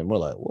with them, and we're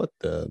like,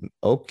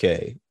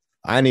 okay,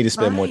 I need to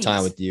spend more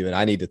time with you, and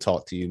I need to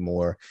talk to you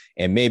more.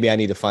 And maybe I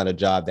need to find a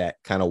job that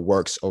kind of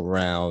works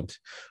around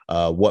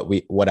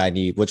what I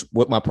need,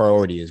 what my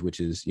priority is, which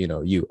is,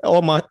 you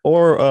or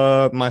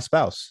my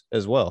spouse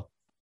as well.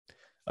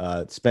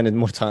 Spending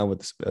more time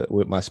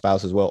with my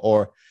spouse as well.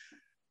 Or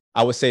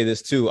I would say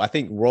this too. I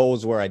think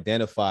roles were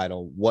identified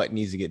on what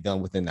needs to get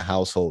done within the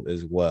household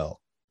as well.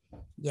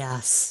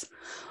 Yes.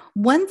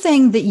 One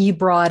thing that you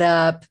brought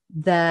up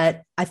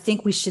that I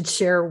think we should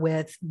share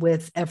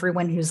with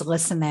everyone who's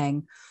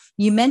listening,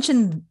 you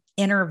mentioned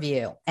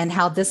interview and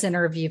how this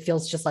interview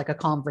feels just like a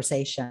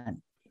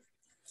conversation.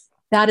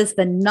 That is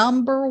the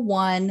number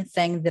one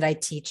thing that I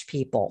teach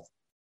people.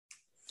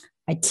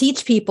 I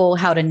teach people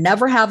how to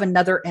never have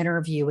another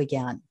interview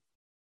again.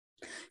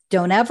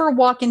 Don't ever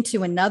walk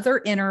into another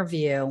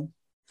interview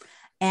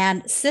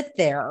and sit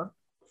there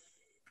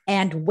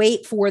and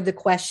wait for the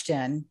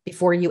question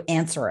before you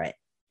answer it,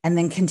 and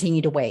then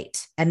continue to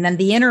wait. And then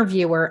the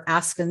interviewer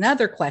asks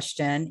another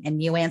question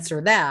and you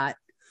answer that.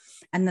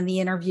 And then the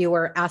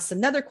interviewer asks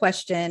another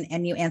question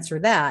and you answer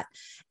that.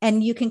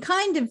 And you can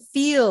kind of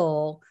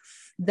feel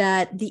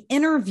that the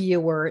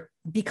interviewer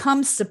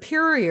becomes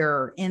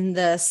superior in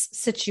this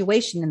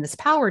situation, in this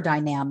power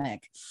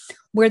dynamic,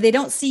 where they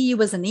don't see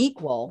you as an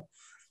equal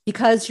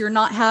because you're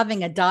not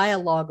having a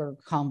dialogue or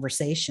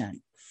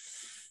conversation.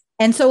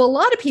 And so a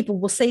lot of people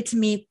will say to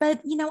me,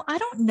 but, I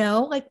don't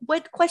know, like,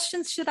 what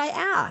questions should I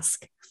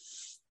ask?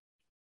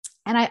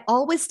 And I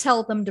always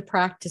tell them to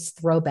practice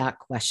throwback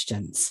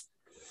questions.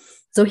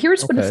 So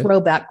here's what a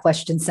throwback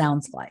question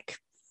sounds like.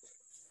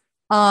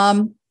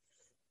 Why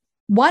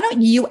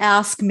don't you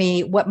ask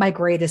me what my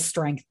greatest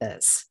strength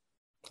is?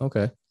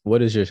 Okay.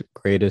 What is your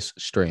greatest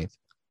strength?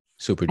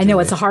 Super. I know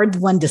it's a hard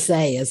one to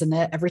say, isn't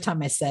it? Every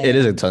time I say it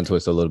is a tongue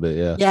twist a little bit.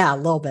 Yeah. Yeah, a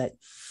little bit.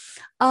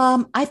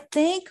 I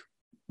think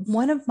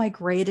one of my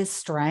greatest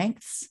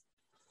strengths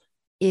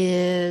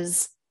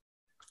is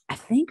I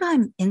think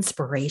I'm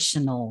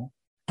inspirational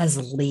as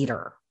a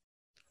leader,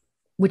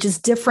 which is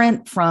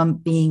different from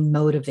being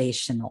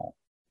motivational.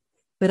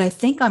 But I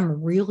think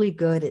I'm really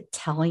good at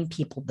telling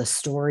people the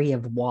story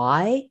of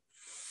why.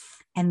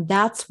 And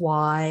that's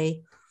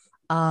why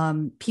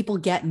people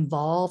get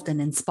involved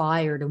and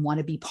inspired and want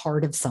to be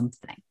part of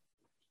something.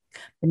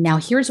 But now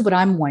here's what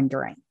I'm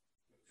wondering.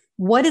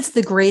 What is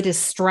the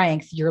greatest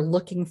strength you're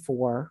looking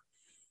for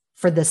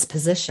this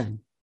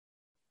position?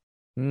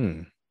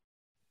 And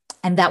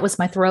that was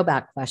my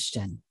throwback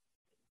question.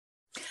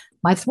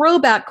 My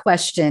throwback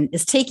question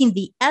is taking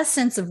the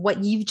essence of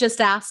what you've just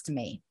asked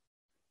me.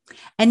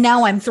 And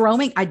now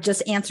I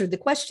just answered the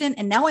question,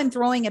 and now I'm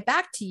throwing it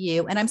back to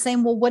you. And I'm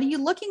saying, well, what are you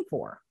looking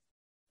for?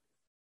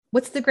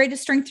 What's the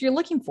greatest strength you're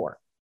looking for?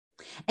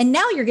 And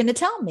now you're going to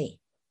tell me.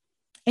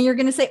 And you're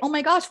going to say, oh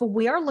my gosh, well,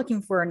 we are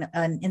looking for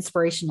an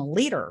inspirational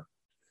leader.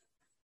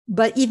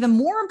 But even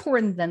more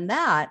important than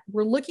that,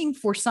 we're looking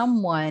for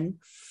someone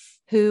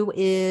who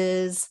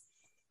is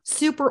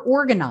super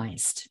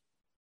organized.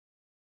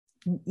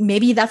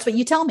 Maybe that's what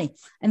you tell me.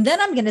 And then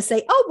I'm going to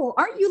say, oh, well,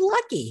 aren't you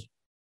lucky?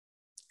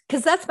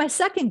 Because that's my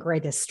second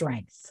greatest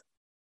strength.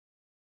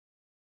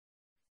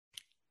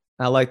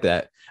 I like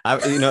that.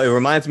 It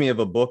reminds me of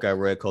a book I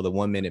read called The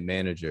 1 Minute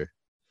Manager,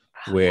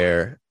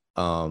 where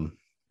I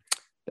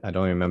don't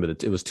even remember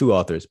it was two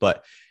authors,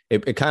 but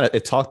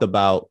it talked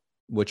about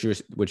what you're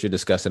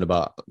discussing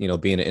about,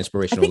 being an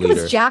inspirational leader. I think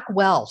it was Jack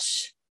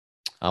Welch.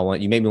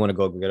 You made me want to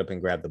go get up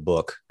and grab the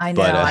book. I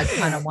know. I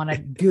kind of want to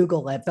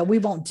Google it, but we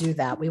won't do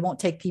that. We won't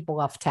take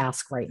people off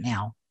task right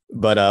now.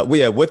 But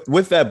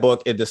with that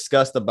book, it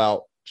discussed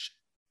about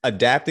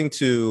adapting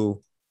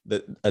to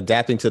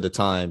the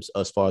times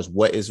as far as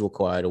what is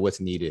required or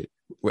what's needed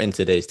in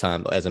today's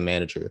time as a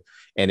manager,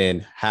 and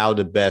then how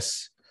to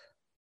best,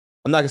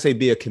 I'm not gonna say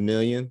be a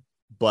chameleon,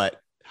 but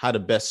how to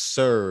best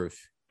serve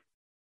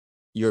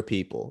your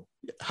people,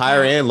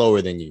 higher and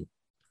lower than you.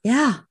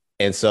 Yeah.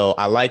 And so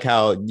I like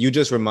how you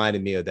just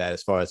reminded me of that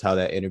as far as how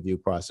that interview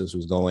process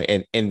was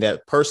going. And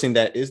that person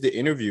that is the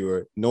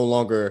interviewer no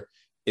longer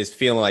is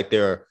feeling like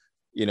they're,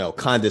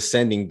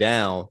 condescending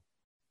down.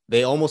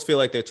 They almost feel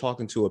like they're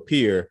talking to a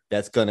peer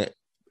that's going to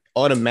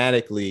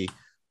automatically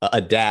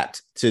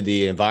adapt to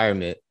the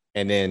environment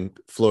and then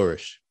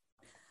flourish.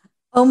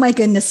 Oh my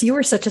goodness, you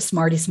are such a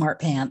smarty smart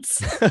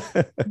pants.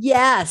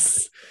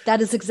 Yes,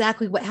 that is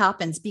exactly what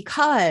happens,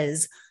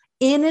 because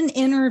in an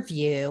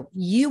interview,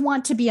 you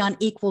want to be on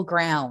equal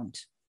ground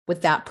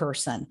with that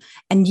person.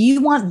 And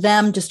you want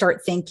them to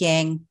start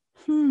thinking,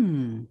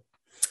 I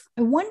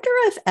wonder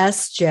if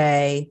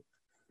SJ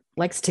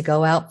likes to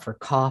go out for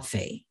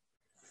coffee.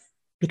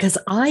 Because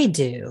I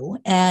do.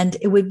 And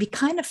it would be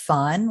kind of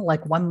fun,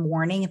 like one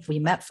morning, if we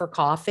met for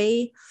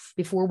coffee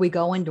before we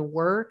go into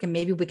work, and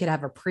maybe we could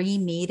have a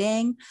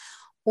pre-meeting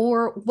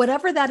or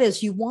whatever that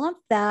is. You want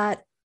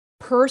that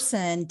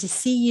person to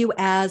see you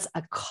as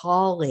a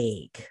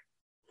colleague.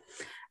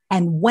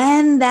 And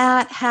when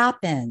that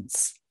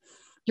happens,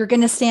 you're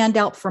going to stand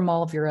out from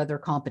all of your other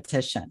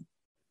competition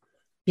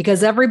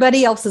because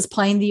everybody else is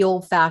playing the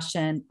old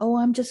fashioned, oh,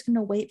 I'm just going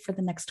to wait for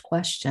the next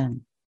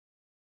question.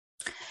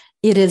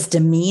 It is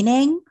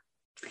demeaning.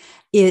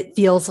 It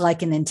feels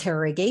like an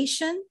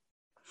interrogation.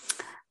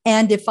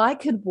 And if I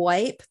could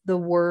wipe the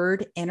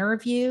word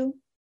interview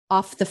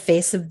off the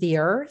face of the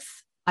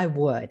earth, I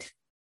would.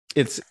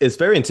 It's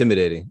very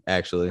intimidating,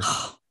 actually.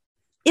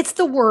 It's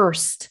the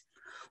worst.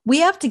 We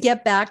have to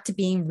get back to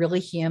being really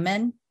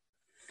human,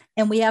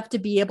 and we have to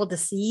be able to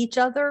see each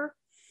other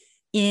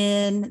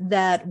in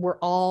that we're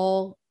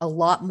all a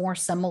lot more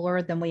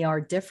similar than we are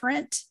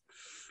different.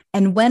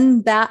 And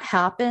when that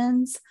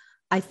happens,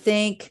 I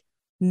think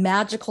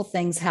magical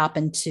things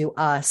happen to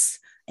us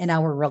in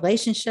our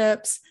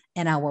relationships,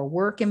 in our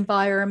work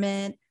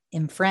environment,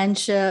 in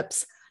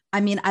friendships.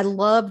 I mean, I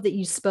love that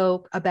you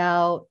spoke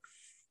about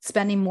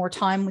spending more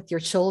time with your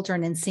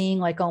children and seeing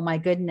like, oh my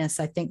goodness,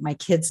 I think my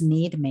kids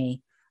need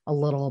me a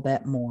little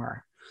bit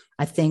more.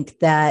 I think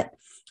that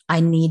I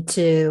need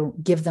to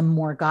give them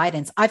more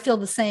guidance. I feel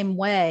the same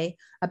way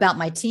about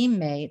my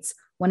teammates.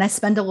 When I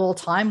spend a little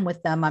time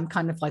with them, I'm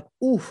kind of like,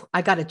 ooh,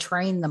 I got to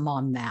train them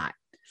on that.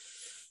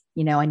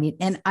 You know,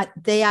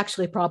 they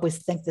actually probably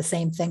think the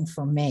same thing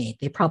for me.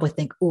 They probably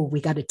think, ooh, we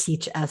got to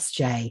teach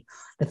SJ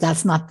that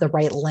that's not the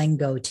right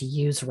lingo to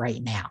use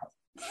right now.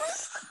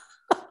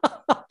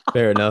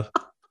 Fair enough.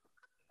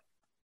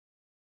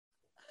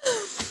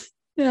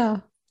 Yeah.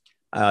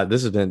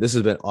 This has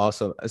been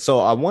awesome. So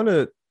I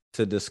wanted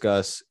to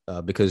discuss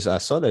because I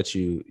saw that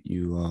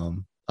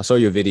I saw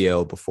your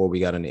video before we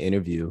got on the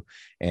interview,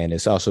 and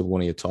it's also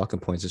one of your talking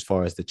points as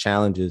far as the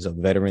challenges of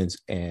veterans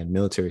and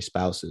military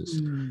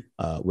spouses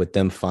with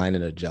them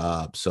finding a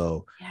job.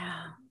 So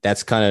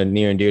that's kind of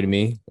near and dear to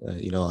me,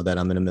 that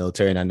I'm in the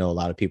military, and I know a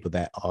lot of people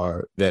that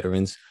are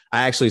veterans.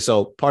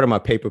 So part of my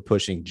paper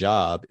pushing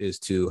job is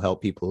to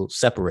help people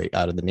separate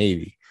out of the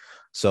Navy.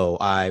 So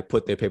I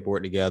put their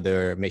paperwork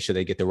together, make sure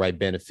they get the right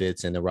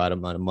benefits and the right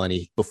amount of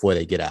money before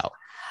they get out.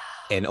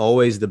 And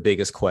always the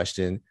biggest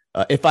question,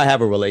 if I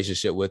have a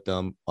relationship with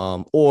them,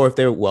 or if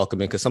they're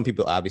welcoming, because some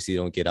people obviously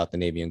don't get out the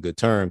Navy on good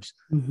terms,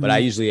 but I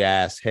usually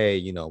ask,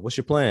 hey, what's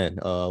your plan?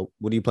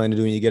 What do you plan to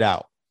do when you get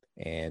out?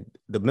 And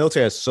the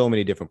military has so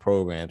many different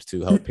programs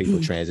to help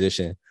people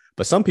transition,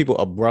 but some people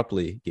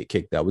abruptly get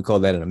kicked out. We call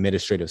that an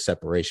administrative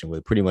separation,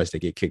 where pretty much they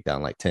get kicked out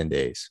in like 10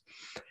 days.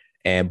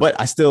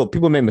 But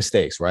people make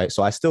mistakes, right?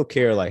 So I still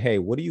care, like, hey,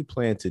 what do you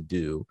plan to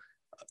do?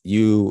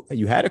 You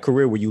had a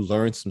career where you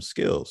learned some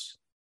skills.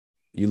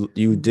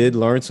 You did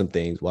learn some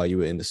things while you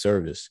were in the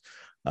service.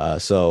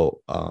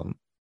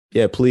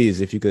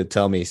 Please, if you could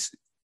tell me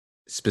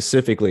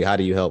specifically, how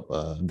do you help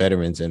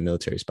veterans and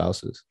military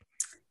spouses?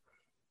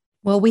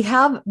 Well, we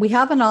have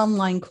an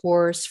online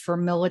course for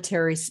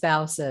military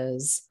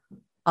spouses,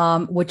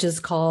 which is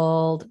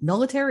called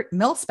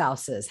Mil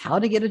Spouses, How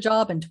to Get a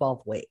Job in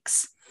 12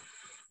 Weeks.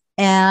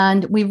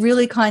 And we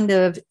really kind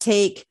of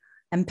take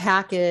and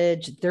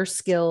package their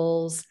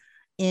skills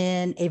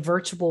in a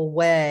virtual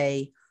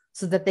way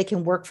so that they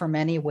can work from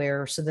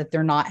anywhere, so that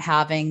they're not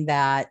having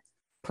that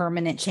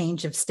permanent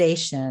change of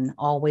station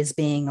always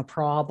being a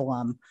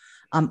problem.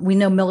 We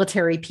know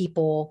military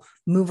people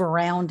move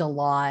around a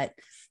lot,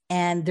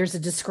 and there's a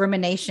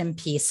discrimination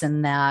piece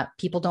in that.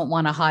 People don't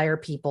want to hire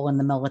people in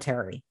the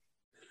military,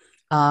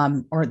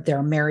 or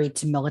they're married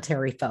to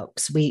military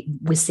folks. We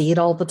see it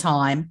all the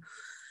time.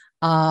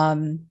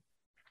 And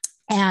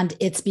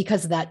it's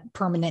because of that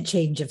permanent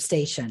change of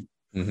station.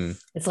 Mm-hmm.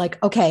 It's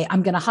like, okay,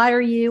 I'm going to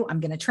hire you, I'm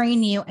going to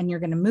train you, and you're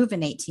going to move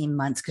in 18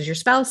 months because your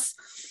spouse,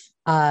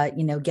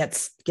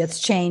 gets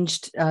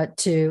changed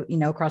to,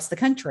 across the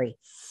country.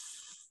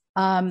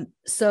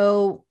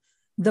 So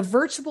the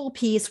virtual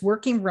piece,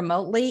 working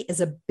remotely, is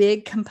a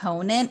big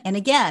component. And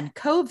again,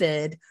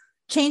 COVID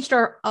changed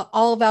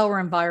all of our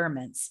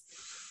environments.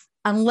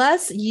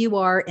 Unless you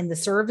are in the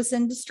service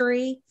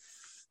industry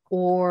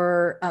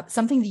or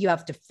something that you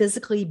have to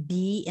physically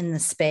be in the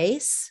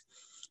space,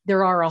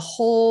 there are a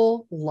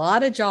whole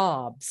lot of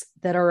jobs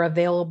that are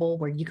available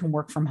where you can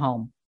work from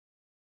home.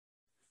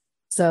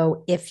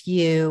 So if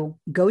you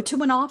go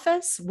to an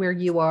office where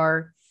you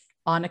are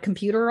on a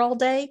computer all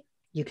day,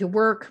 you can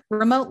work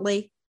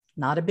remotely,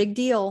 not a big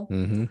deal.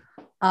 Mm-hmm.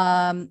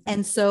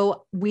 And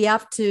so we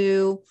have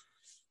to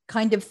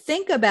kind of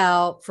think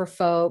about, for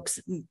folks,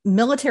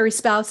 military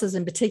spouses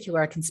in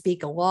particular, I can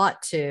speak a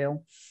lot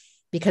to,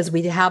 because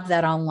we have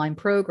that online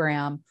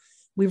program.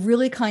 We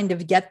really kind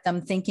of get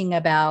them thinking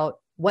about,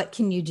 what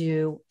can you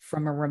do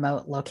from a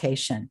remote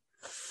location?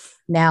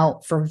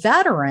 Now, for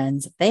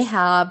veterans, they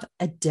have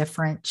a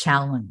different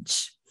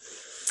challenge.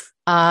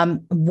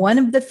 One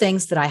of the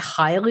things that I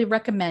highly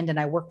recommend, and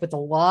I work with a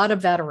lot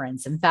of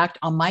veterans. In fact,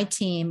 on my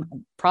team,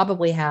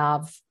 probably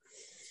have,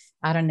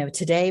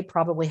 today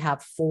probably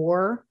have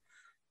 4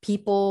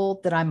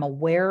 people that I'm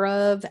aware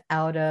of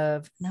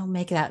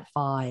make that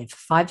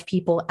 5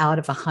 people out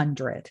of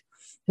 100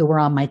 who were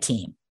on my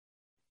team.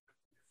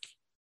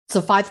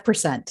 So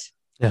 5%.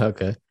 Yeah,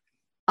 okay.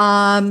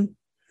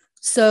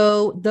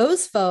 So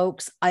those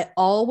folks, I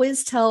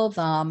always tell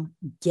them,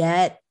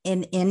 get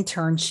an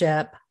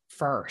internship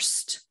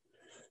first.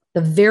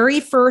 The very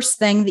first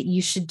thing that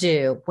you should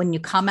do when you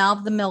come out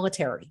of the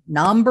military,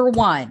 number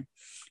one,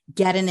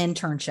 get an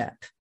internship,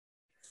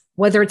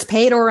 whether it's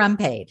paid or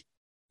unpaid,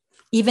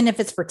 even if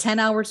it's for 10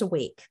 hours a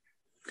week,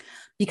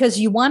 because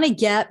you want to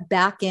get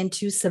back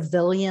into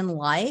civilian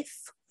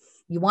life.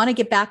 You want to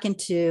get back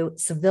into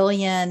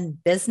civilian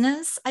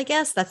business, I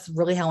guess. That's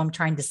really how I'm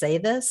trying to say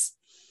this.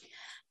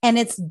 And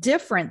it's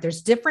different.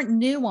 There's different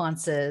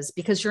nuances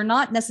because you're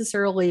not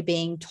necessarily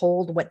being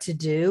told what to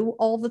do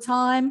all the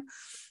time.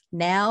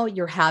 Now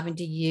you're having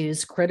to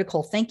use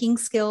critical thinking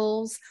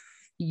skills.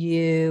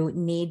 You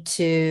need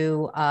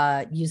to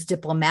use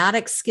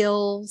diplomatic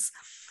skills.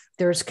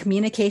 There's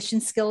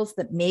communication skills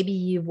that maybe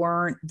you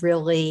weren't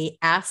really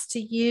asked to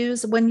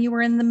use when you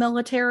were in the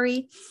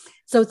military.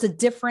 So it's a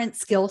different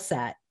skill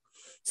set.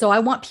 So I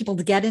want people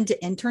to get into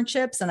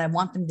internships and I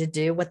want them to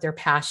do what their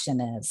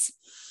passion is.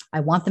 I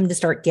want them to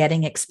start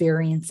getting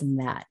experience in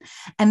that.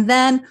 And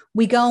then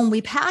we go and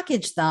we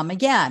package them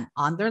again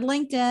on their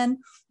LinkedIn.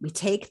 We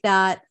take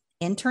that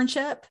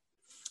internship,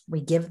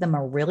 we give them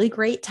a really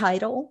great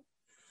title.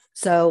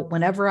 So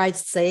whenever I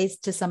say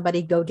to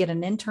somebody, go get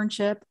an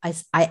internship, I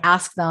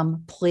ask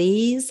them,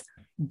 please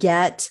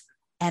get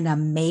an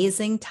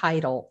amazing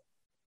title.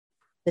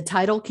 The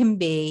title can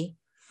be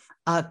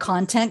a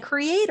content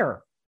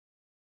creator.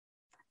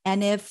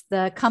 And if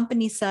the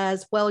company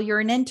says, well, you're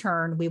an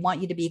intern, we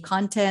want you to be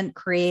content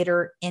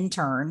creator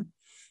intern,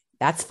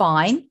 that's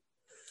fine.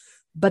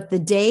 But the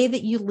day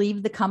that you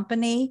leave the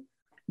company,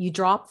 you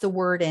drop the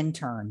word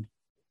intern.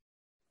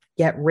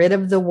 Get rid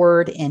of the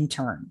word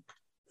intern.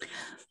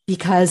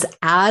 Because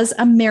as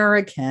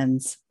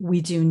Americans,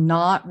 we do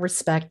not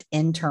respect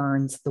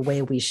interns the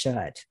way we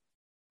should.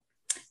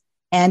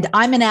 And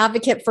I'm an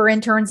advocate for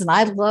interns and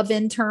I love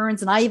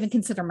interns. And I even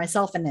consider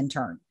myself an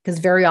intern because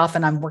very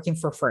often I'm working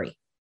for free.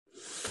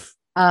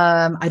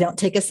 I don't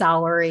take a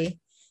salary.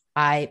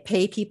 I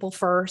pay people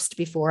first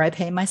before I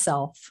pay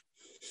myself.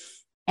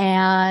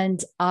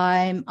 And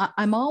I'm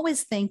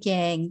always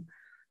thinking,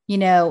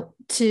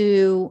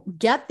 to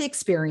get the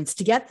experience,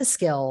 to get the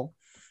skill,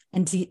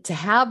 and to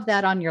have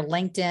that on your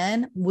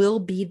LinkedIn will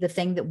be the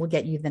thing that will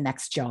get you the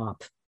next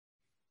job.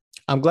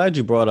 I'm glad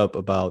you brought up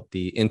about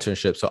the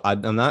internship. So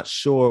I'm not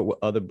sure what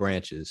other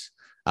branches.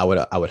 I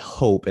would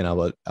hope, and I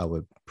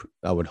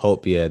would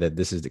hope, that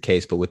this is the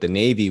case. But with the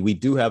Navy, we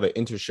do have an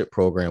internship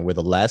program where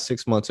the last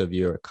 6 months of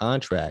your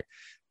contract,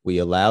 we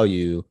allow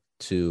you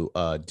to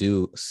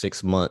do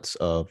 6 months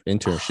of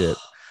internship.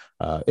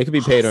 It could be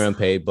paid or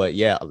unpaid, but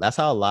yeah, that's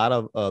how a lot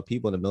of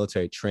people in the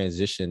military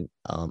transition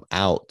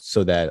out.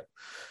 So that,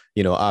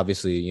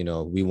 obviously,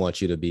 we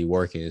want you to be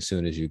working as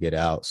soon as you get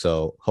out.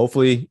 So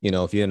hopefully,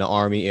 if you're in the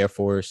Army, Air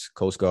Force,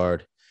 Coast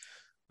Guard,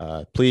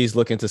 please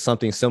look into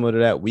something similar to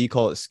that. We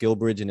call it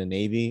SkillBridge in the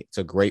Navy. It's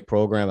a great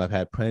program. I've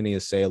had plenty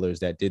of sailors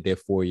that did their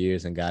 4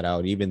 years and got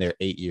out, even their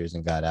 8 years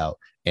and got out.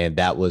 And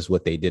that was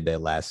what they did their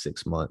last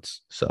 6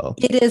 months. So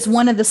it is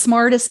one of the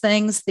smartest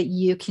things that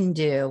you can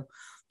do,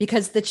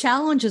 because the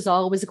challenge is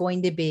always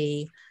going to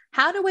be,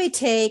 how do I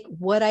take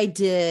what I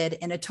did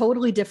in a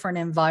totally different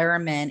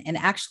environment and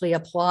actually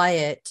apply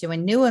it to a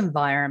new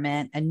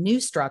environment, a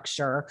new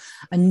structure,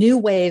 a new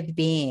way of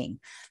being?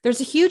 There's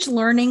a huge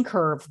learning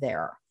curve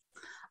there.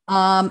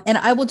 And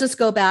I will just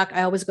go back.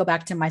 I always go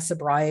back to my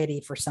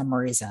sobriety for some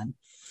reason.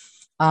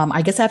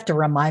 I guess I have to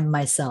remind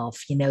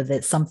myself, that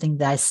it's something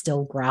that I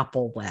still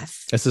grapple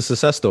with. It's a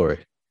success story.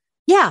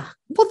 Yeah.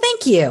 Well,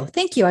 thank you.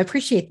 Thank you. I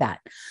appreciate that.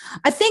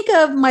 I think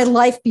of my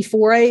life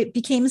before I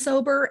became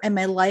sober and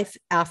my life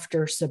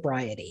after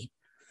sobriety.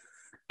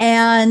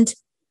 And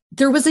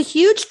there was a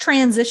huge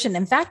transition.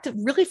 In fact,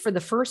 really for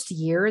the first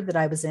year that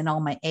I was in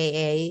all my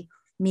AA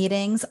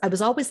meetings, I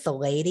was always the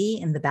lady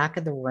in the back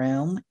of the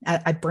room.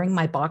 I'd bring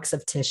my box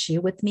of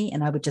tissue with me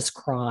and I would just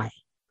cry.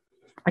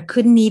 I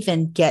couldn't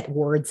even get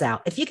words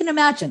out. If you can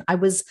imagine, I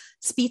was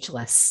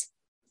speechless.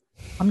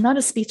 I'm not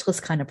a speechless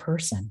kind of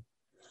person.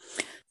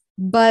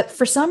 But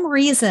for some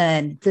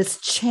reason, this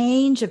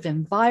change of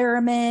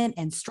environment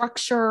and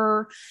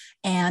structure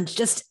and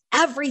just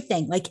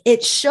everything, like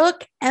it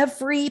shook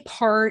every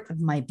part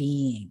of my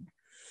being.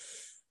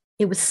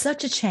 It was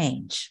such a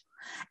change.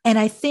 And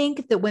I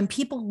think that when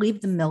people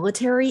leave the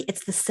military,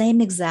 it's the same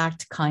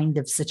exact kind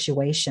of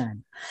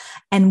situation.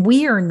 And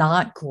we are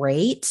not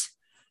great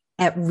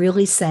at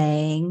really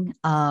saying,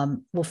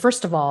 well,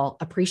 first of all,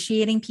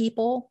 appreciating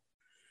people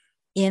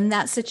in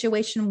that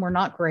situation. We're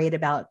not great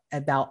about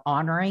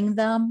honoring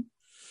them.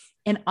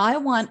 And I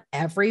want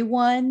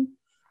everyone,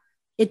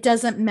 it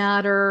doesn't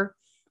matter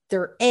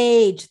their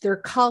age, their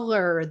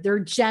color, their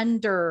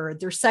gender,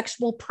 their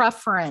sexual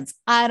preference.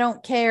 I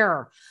don't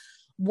care.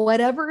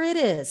 Whatever it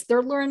is,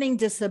 their learning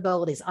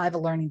disabilities. I have a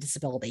learning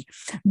disability.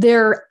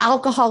 Their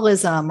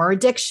alcoholism or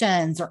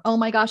addictions, or, oh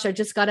my gosh, I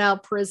just got out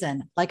of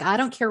prison. Like, I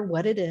don't care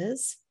what it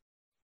is.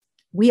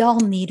 We all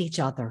need each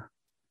other.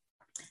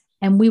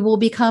 And we will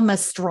become a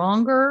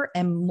stronger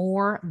and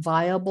more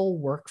viable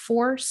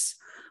workforce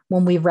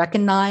when we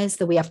recognize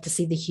that we have to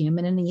see the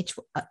human in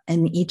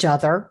each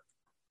other,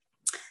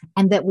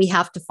 and that we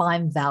have to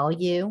find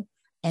value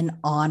and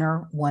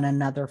honor one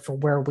another for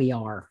where we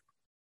are.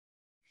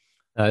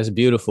 It's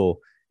beautiful.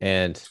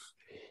 And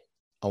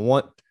I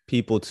want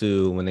people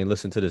to, when they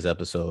listen to this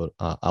episode,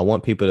 I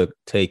want people to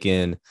take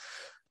in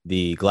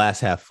the glass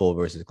half full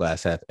versus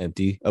glass half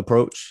empty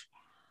approach.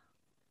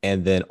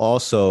 And then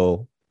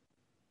also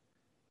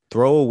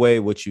throw away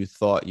what you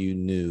thought you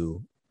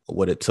knew,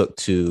 what it took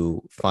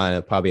to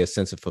find probably a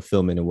sense of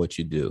fulfillment in what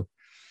you do.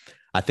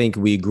 I think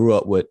we grew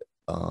up with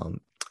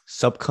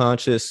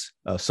subconscious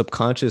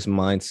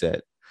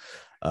mindset,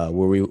 where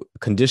we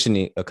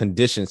conditioned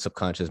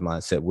subconscious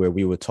mindset, where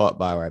we were taught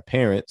by our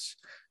parents,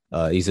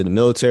 either the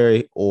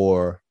military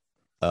or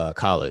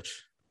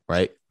college,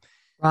 right?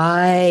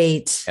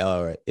 Right.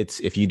 All right. It's,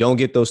 if you don't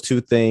get those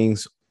two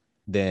things,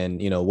 then,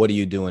 what are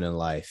you doing in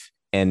life?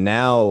 And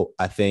now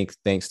I think,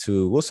 thanks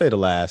to, we'll say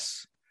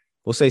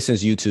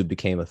since YouTube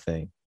became a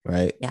thing,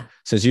 right? Yeah.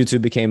 Since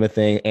YouTube became a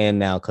thing, and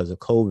now because of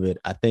COVID,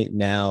 I think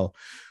now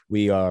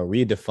we are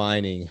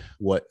redefining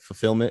what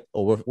fulfillment,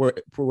 or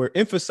we're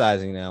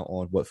emphasizing now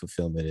on what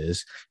fulfillment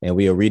is, and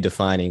we are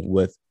redefining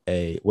what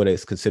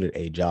is considered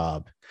a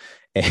job.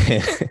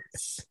 And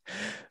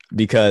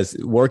because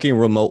working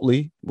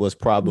remotely was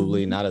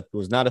probably not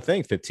a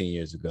thing 15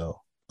 years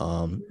ago.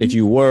 If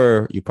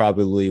you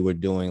probably were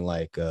doing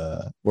like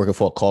working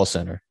for a call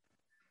center.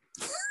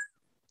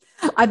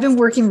 I've been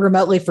working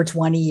remotely for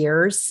 20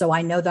 years, so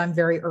I know that I'm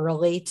very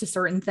early to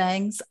certain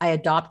things. I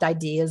adopt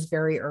ideas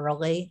very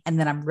early, and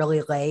then I'm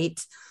really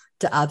late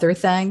to other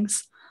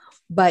things.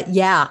 But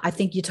yeah, I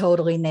think you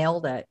totally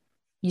nailed it.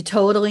 You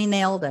totally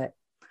nailed it.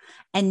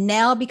 And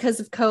now,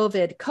 because of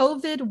COVID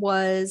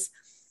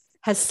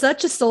has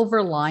such a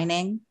silver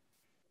lining.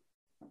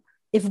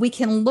 If we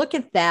can look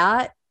at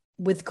that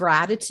with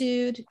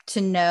gratitude, to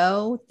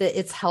know that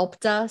it's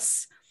helped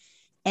us,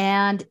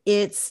 and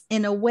it's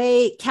in a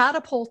way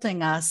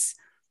catapulting us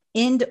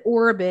into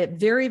orbit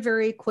very,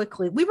 very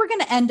quickly. We were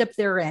going to end up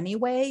there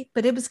anyway,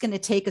 but it was going to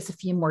take us a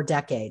few more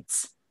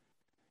decades.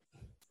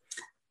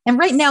 And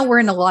right now we're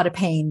in a lot of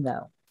pain,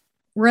 though.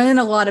 We're in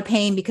a lot of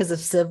pain because of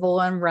civil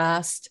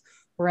unrest.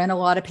 We're in a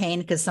lot of pain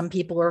because some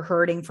people are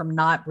hurting from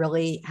not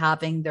really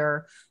having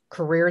their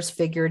careers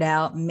figured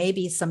out.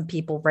 Maybe some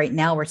people right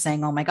now are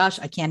saying, oh my gosh,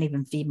 I can't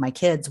even feed my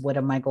kids. What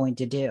am I going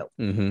to do?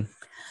 Mm-hmm.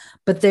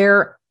 But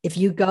if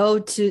you go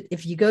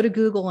to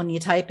Google and you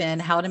type in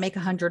how to make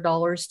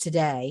 $100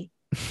 today,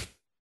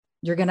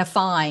 you're going to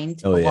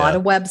find a lot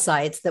of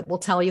websites that will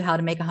tell you how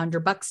to make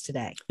 $100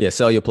 today. Yeah.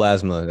 Sell your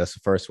plasma. That's the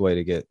first way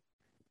to get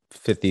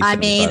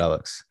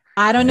 $75.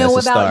 I don't know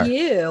about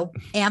you,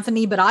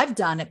 Anthony, but I've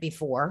done it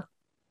before.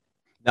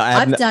 No,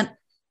 I've done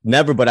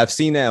never, but I've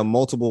seen that on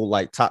multiple,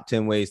 like, top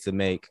 10 ways to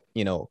make,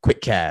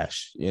 quick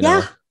cash,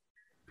 know?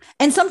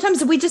 And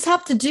sometimes we just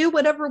have to do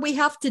whatever we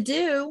have to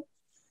do.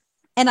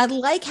 And I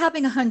like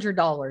having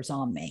 $100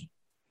 on me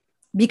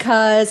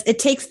because it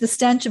takes the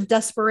stench of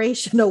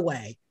desperation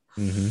away.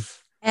 Mm-hmm.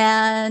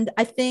 And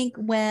I think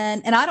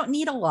and I don't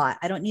need a lot.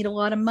 I don't need a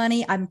lot of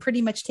money. I'm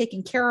pretty much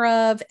taken care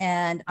of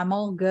and I'm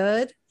all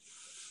good.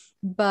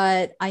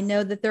 But I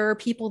know that there are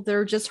people that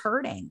are just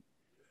hurting.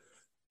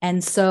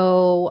 And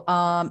so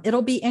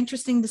it'll be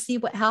interesting to see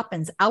what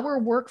happens. Our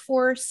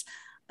workforce,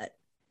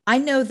 I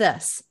know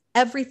this,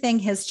 everything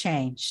has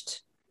changed.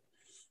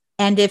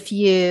 And if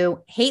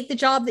you hate the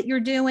job that you're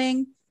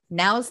doing,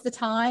 now's the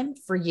time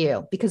for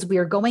you, because we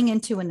are going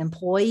into an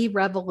employee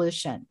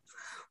revolution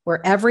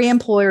where every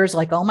employer is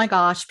like, oh my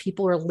gosh,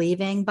 people are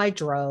leaving by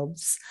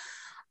droves.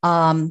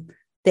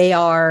 They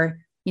are,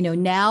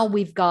 now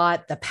we've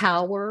got the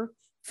power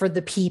for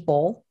the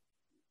people.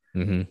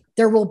 Mm-hmm.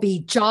 There will be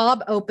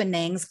job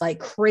openings like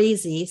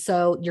crazy.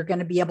 So you're going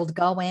to be able to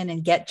go in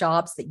and get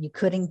jobs that you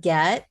couldn't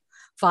get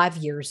 5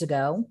 years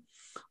ago.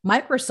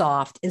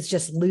 Microsoft is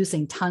just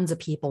losing tons of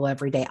people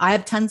every day. I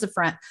have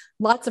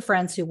lots of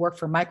friends who work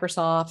for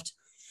Microsoft,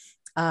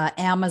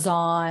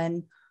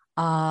 Amazon,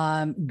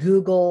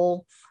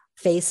 Google,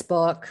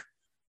 Facebook,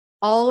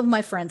 all of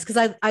my friends,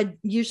 because I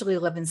usually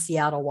live in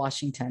Seattle,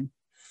 Washington.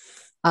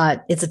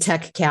 It's a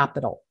tech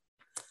capital.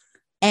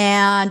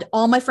 And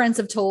all my friends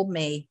have told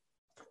me,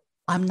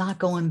 I'm not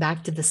going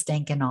back to the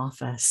stinking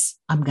office.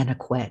 I'm going to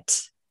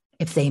quit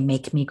if they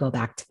make me go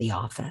back to the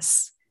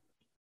office.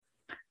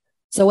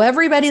 So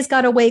everybody's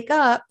got to wake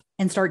up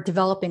and start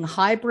developing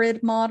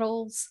hybrid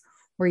models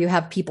where you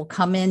have people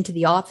come into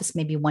the office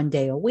maybe one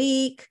day a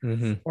week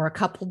or a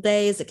couple of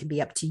days. It can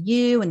be up to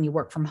you, and you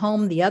work from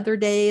home the other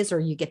days, or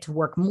you get to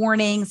work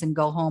mornings and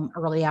go home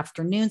early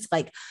afternoons.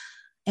 Like,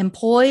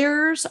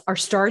 employers are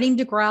starting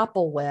to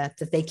grapple with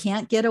that they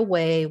can't get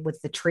away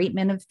with the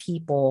treatment of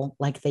people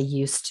like they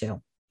used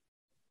to.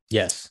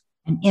 Yes.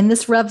 And in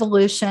this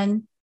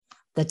revolution,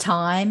 the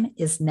time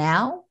is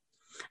now.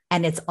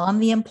 And it's on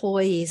the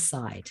employee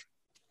side.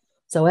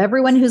 So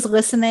everyone who's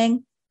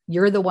listening,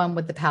 you're the one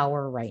with the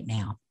power right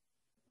now.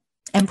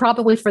 And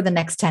probably for the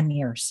next 10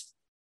 years.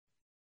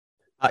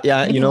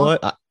 Yeah, maybe you know longer.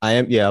 What? I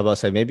am. Yeah, I was about to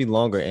say maybe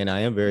longer. And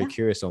I am very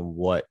curious on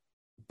what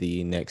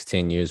the next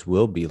 10 years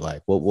will be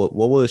like? What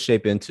will it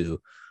shape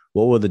into?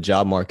 What will the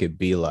job market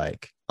be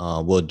like?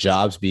 Will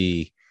jobs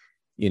be,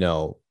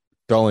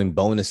 throwing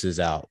bonuses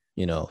out,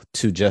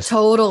 to just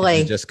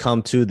Totally. to just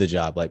come to the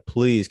job? Like,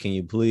 please, can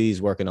you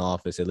please work in the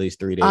office at least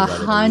 3 days out of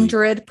the week?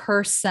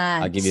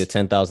 100%. I'll give you a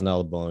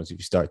 $10,000 bonus if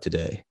you start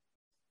today.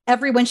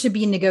 Everyone should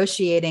be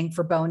negotiating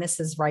for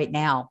bonuses right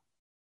now.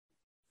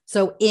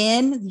 So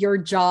in your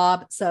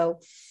job, so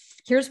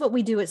here's what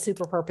we do at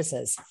Super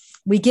Purposes.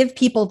 We give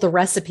people the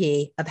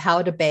recipe of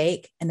how to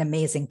bake an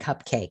amazing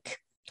cupcake,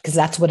 because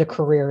that's what a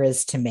career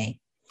is to me.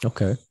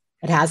 Okay.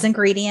 It has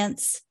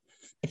ingredients.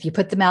 If you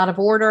put them out of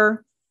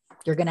order,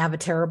 you're going to have a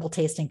terrible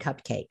tasting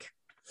cupcake.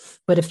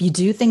 But if you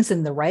do things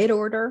in the right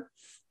order,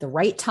 the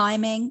right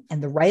timing,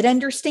 and the right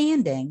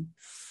understanding,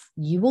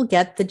 you will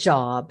get the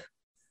job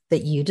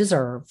that you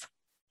deserve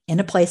in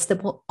a place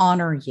that will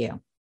honor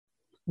you,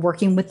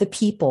 working with the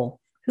people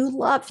who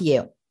love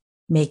you,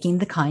 making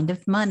the kind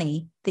of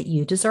money that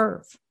you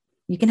deserve.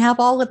 You can have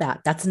all of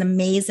that. That's an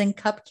amazing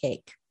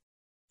cupcake.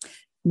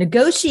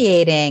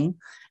 Negotiating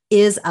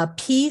is a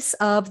piece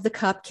of the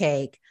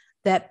cupcake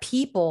that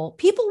people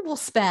will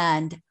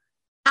spend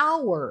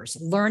hours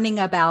learning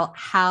about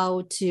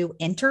how to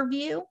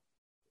interview,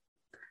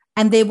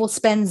 and they will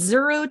spend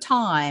zero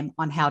time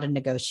on how to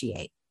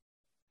negotiate.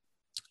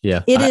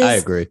 Yeah, I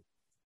agree.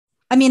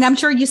 I mean, I'm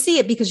sure you see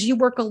it because you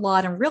work a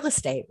lot in real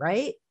estate,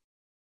 right?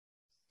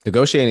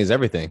 Negotiating is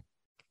everything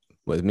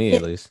with me,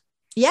 at least.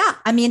 Yeah.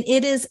 I mean,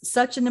 it is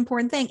such an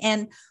important thing.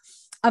 And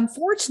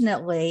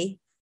unfortunately,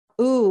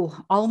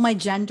 all my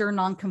gender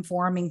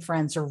nonconforming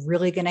friends are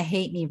really going to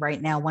hate me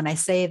right now when I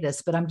say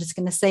this, but I'm just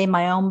going to say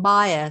my own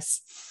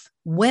bias.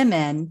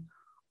 Women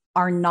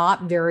are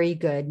not very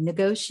good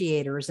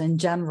negotiators in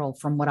general,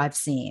 from what I've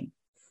seen.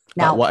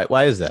 Now,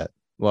 why is that?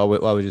 Why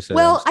would you say?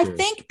 Well, I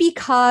think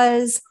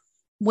because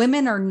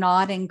women are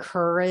not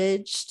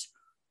encouraged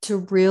to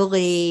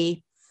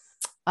really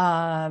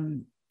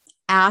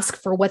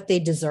ask for what they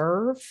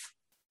deserve.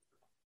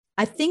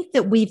 I think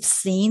that we've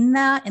seen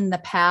that in the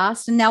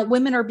past, and now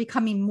women are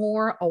becoming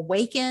more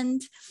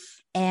awakened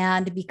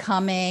and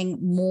becoming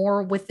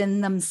more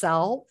within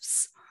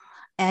themselves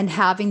and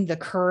having the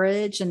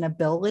courage and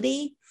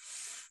ability.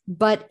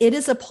 But it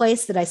is a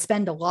place that I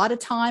spend a lot of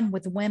time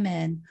with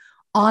women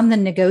on the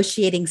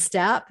negotiating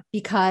step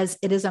because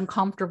it is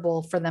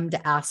uncomfortable for them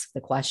to ask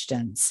the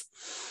questions.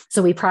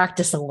 So we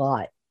practice a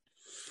lot.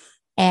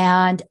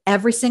 And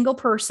every single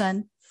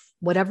person,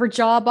 whatever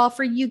job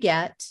offer you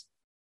get,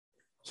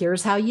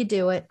 here's how you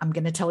do it. I'm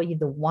going to tell you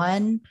the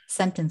one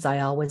sentence I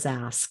always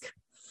ask.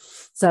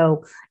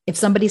 So if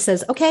somebody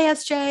says, okay,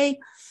 SJ,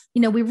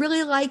 we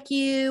really like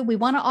you. We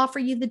want to offer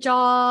you the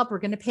job. We're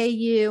going to pay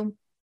you,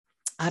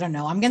 I don't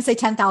know. I'm going to say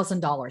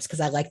 $10,000 because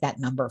I like that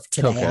number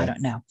today. Okay. I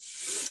don't know.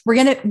 We're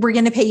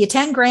going to pay you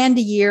 10 grand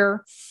a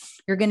year.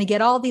 You're going to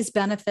get all these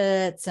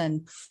benefits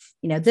and,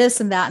 this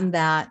and that and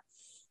that.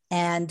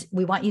 And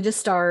we want you to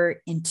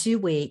start in 2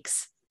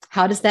 weeks.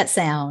 How does that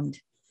sound?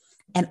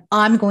 And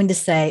I'm going to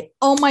say,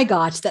 oh my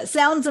gosh, that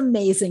sounds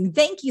amazing.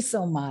 Thank you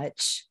so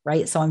much.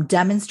 Right. So I'm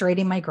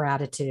demonstrating my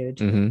gratitude.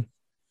 Mm-hmm.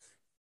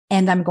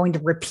 And I'm going to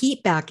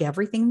repeat back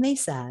everything they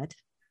said.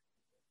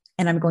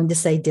 And I'm going to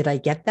say, did I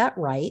get that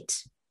right?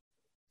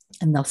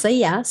 And they'll say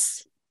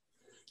yes.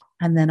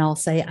 And then I'll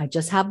say, I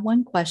just have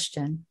one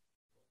question.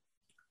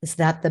 Is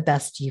that the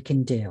best you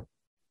can do?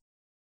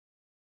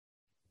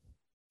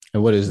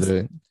 And what is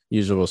the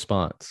usual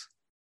response?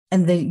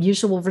 And the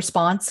usual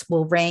response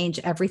will range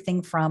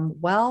everything from,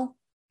 well,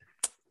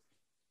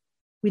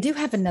 we do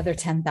have another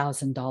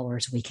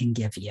 $10,000 we can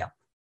give you.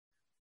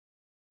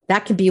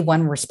 That could be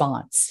one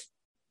response.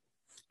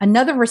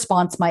 Another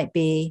response might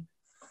be,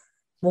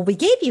 well, we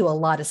gave you a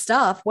lot of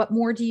stuff. What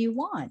more do you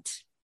want?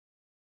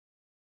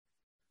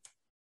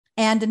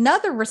 And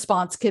another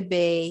response could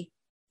be,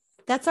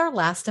 that's our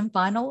last and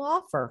final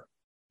offer.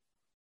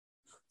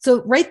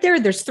 So right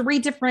there's 3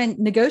 different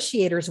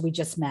negotiators we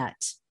just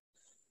met.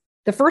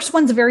 The first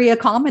one's very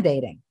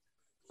accommodating.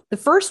 The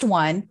first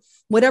one,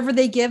 whatever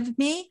they give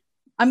me,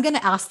 I'm going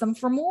to ask them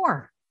for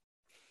more.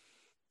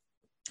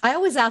 I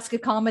always ask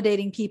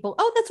accommodating people,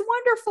 oh, that's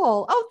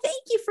wonderful. Oh,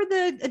 thank you for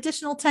the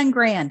additional 10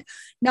 grand.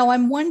 Now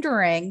I'm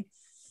wondering,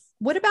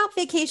 what about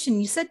vacation?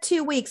 You said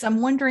 2 weeks.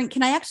 I'm wondering,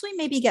 can I actually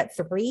maybe get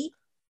 3?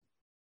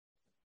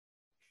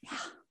 Yeah,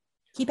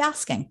 keep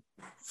asking.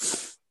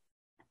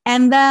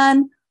 And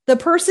then the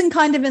person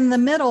kind of in the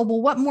middle,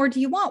 well, what more do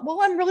you want? Well,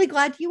 I'm really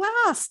glad you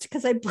asked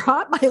because I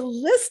brought my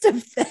list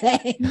of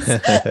things.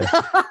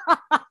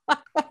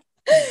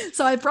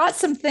 So I brought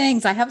some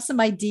things. I have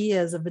some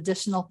ideas of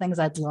additional things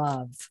I'd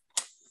love.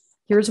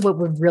 Here's what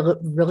would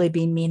really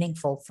be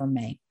meaningful for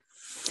me.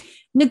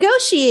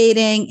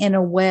 Negotiating in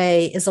a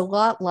way is a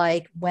lot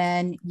like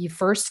when you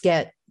first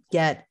get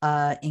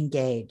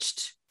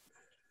engaged.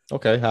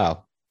 Okay,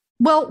 how?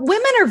 Well,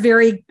 women are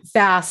very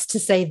fast to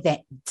say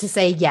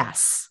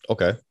yes.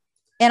 Okay.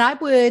 And I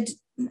would,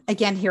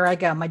 again, here I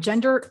go. My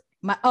gender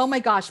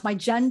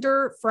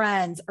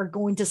friends are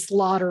going to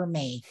slaughter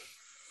me.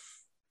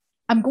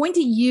 I'm going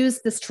to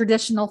use this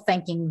traditional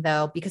thinking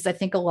though, because I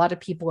think a lot of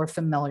people are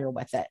familiar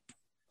with it.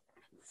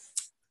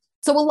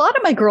 So a lot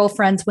of my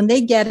girlfriends, when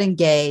they get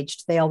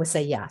engaged, they always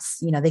say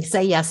yes. They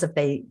say yes if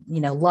they,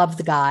 love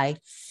the guy,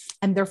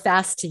 and they're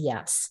fast to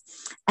yes.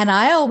 And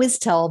I always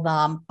tell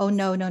them, oh,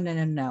 no, no, no,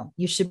 no, no.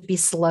 You should be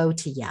slow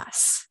to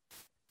yes.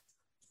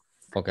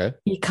 Okay.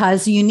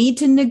 Because you need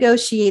to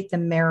negotiate the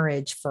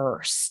marriage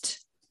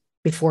first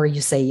before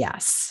you say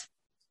yes.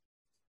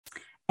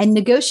 And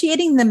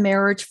negotiating the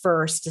marriage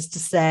first is to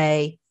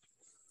say,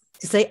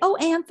 oh,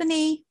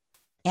 Anthony,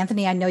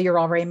 I know you're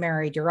already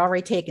married. You're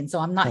already taken. So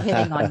I'm not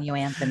hitting on you,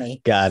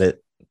 Anthony. Got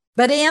it.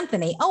 But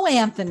Anthony,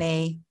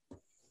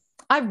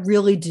 I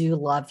really do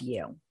love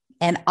you.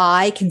 And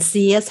I can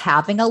see us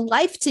having a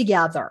life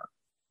together.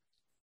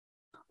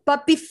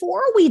 But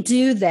before we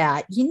do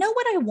that, you know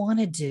what I want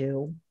to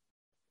do?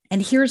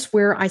 And here's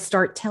where I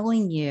start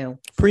telling you.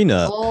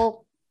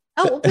 Prenup.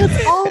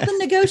 It's all the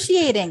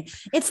negotiating.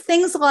 It's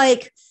things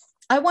like,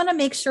 I want to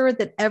make sure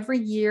that every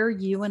year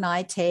you and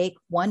I take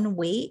 1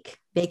 week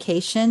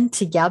vacation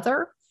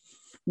together.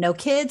 No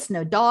kids,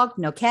 no dog,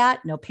 no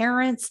cat, no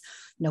parents,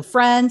 no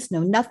friends,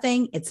 no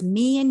nothing. It's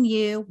me and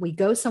you. We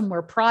go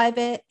somewhere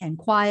private and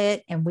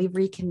quiet and we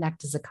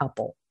reconnect as a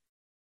couple.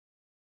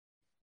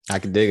 I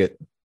can dig it.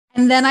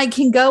 And then I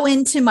can go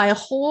into my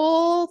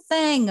whole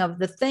thing of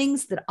the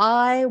things that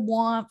I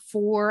want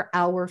for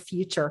our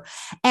future.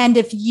 And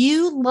if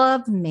you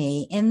love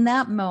me in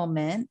that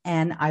moment,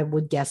 and I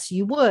would guess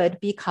you would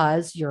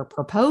because you're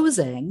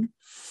proposing,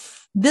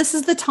 this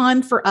is the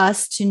time for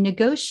us to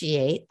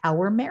negotiate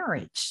our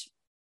marriage.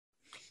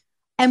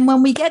 And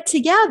when we get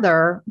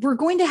together, we're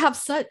going to have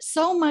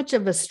so much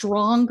of a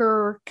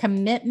stronger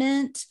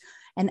commitment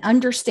and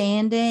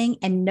understanding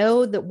and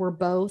know that we're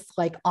both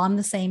like on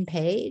the same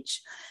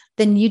page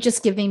than you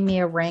just giving me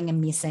a ring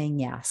and me saying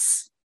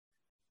yes.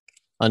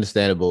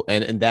 Understandable.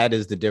 And that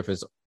is the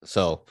difference.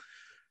 So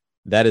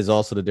that is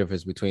also the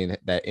difference between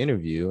that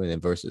interview and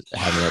then versus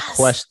having not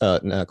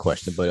a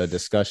question, but a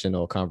discussion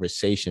or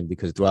conversation,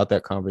 because throughout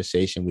that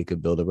conversation, we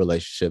could build a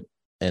relationship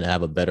and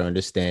have a better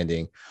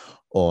understanding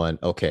on,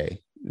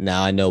 okay,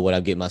 now I know what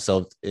I'm getting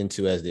myself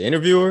into as the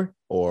interviewer,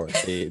 or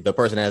the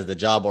person that has the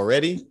job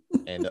already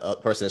and the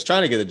person that's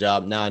trying to get the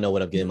job. Now I know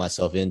what I'm getting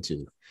myself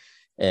into.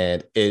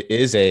 And it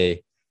is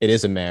a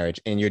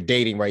marriage, and you're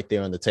dating right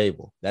there on the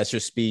table. That's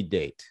your speed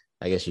date,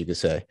 I guess you could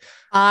say.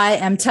 I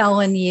am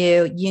telling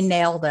you, you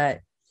nailed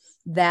it.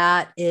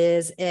 That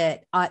is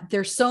it.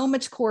 There's so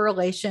much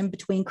correlation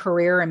between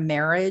career and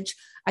marriage.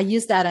 I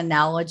use that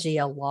analogy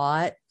a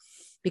lot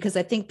because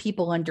I think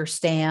people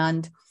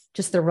understand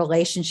just the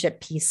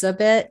relationship piece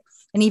of it.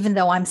 And even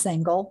though I'm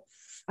single,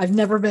 I've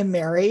never been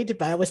married,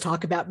 but I always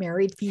talk about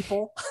married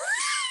people.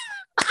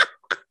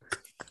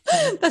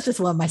 That's just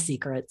one of my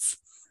secrets.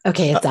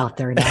 Okay, it's out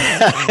there now.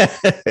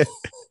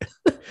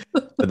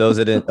 For those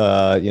that didn't,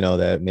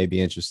 that may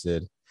be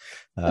interested,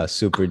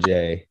 Super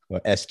J or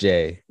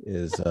SJ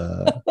is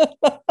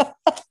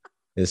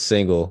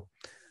single.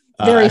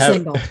 Very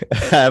single. I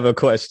have a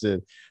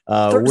question.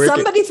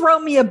 Somebody throw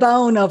me a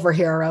bone over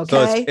here,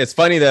 okay? So it's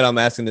funny that I'm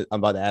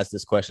about to ask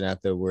this question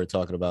after we're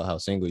talking about how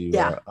single you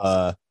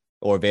are,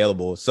 or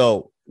available.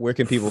 So where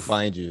can people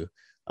find you?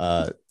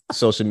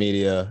 Social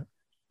media,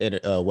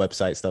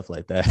 website, stuff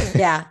like that.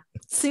 Yeah.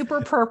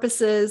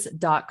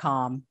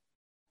 Superpurposes.com.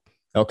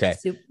 Okay.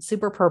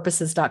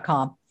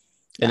 Superpurposes.com.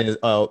 Yeah. And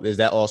is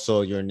that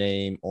also your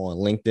name on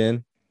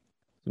LinkedIn?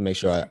 Make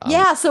sure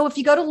So if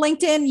you go to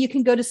LinkedIn, you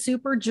can go to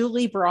Super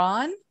Julie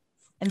Braun,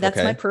 and that's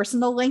my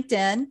personal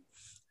LinkedIn.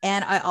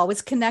 And I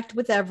always connect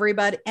with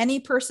everybody.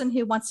 Any person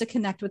who wants to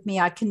connect with me,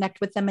 I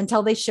connect with them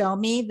until they show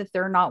me that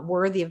they're not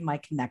worthy of my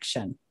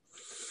connection.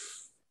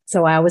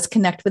 So I always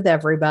connect with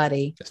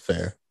everybody. That's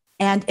fair.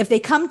 And if they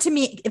come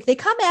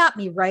at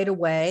me right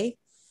away,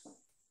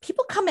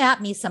 people come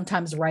at me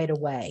sometimes right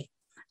away.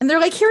 And they're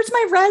like, here's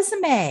my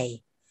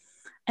resume.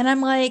 And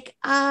I'm like,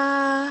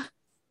 no,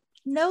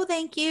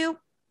 thank you.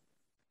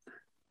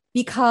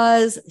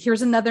 Because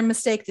here's another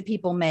mistake that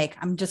people make.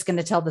 I'm just going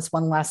to tell this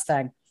one last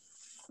thing.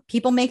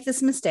 People make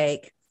this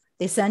mistake.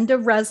 They send a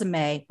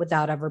resume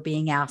without ever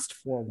being asked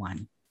for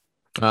one.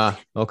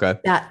 Okay.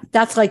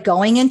 That's like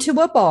going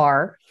into a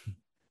bar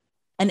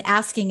and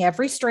asking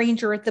every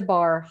stranger at the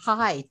bar,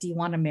 hi, do you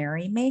want to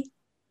marry me?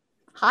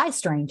 Hi,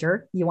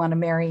 stranger, you want to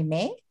marry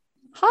me?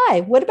 Hi,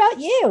 what about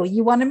you?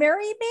 You want to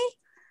marry me?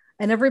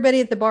 And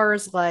everybody at the bar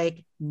is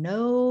like,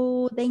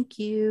 no, thank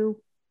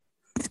you.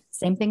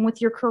 Same thing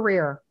with your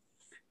career.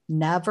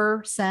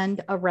 Never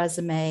send a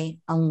resume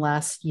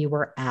unless you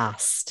were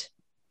asked.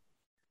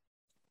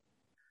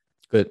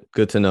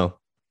 Good to know.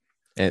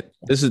 And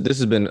this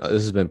has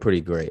been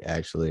pretty great,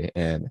 actually.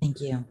 And thank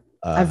you.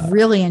 I've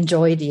really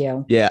enjoyed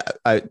you. Yeah,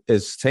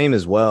 it's same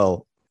as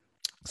well.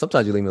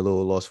 Sometimes you leave me a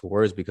little lost for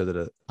words because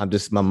of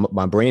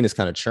my brain is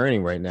kind of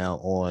churning right now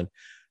on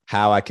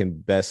how I can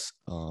best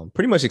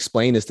pretty much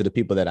explain this to the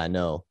people that I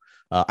know.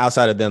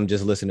 Outside of them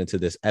just listening to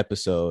this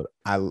episode,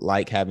 I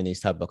like having these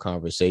type of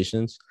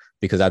conversations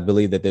because I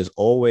believe that there's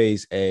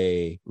always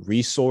a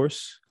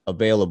resource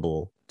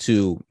available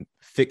to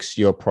fix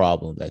your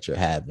problem that you're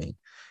having.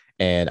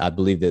 And I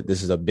believe that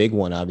this is a big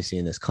one, obviously,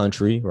 in this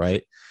country,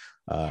 right?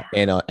 I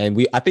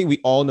think we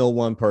all know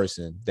one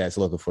person that's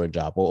looking for a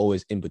job or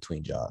always in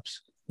between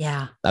jobs.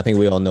 Yeah. I think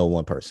we all know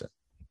one person.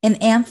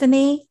 And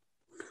Anthony,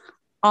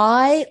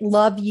 I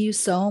love you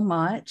so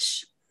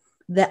much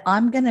that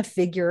I'm going to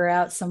figure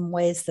out some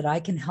ways that I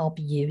can help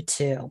you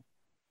too.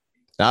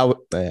 I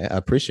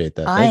appreciate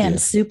that. I am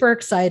super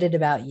excited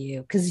about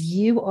you because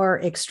you are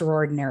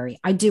extraordinary.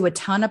 I do a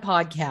ton of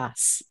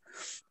podcasts,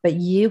 but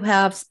you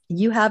have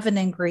an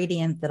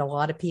ingredient that a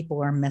lot of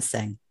people are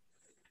missing.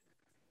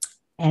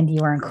 And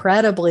you are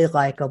incredibly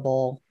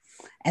likable.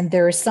 And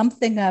there is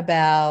something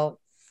about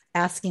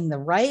asking the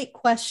right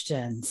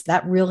questions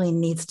that really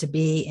needs to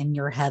be in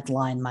your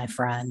headline, my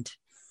friend.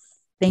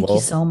 Thank you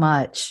so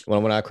much.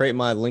 When I create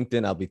my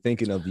LinkedIn, I'll be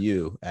thinking of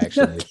you,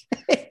 actually.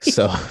 Okay.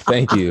 So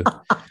thank you.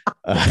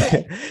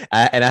 I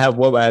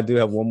do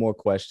have one more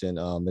question.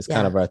 It's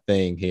kind of our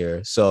thing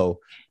here. So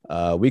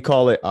we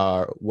call it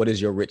what is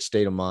your rich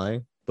state of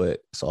mind?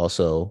 But it's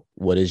also,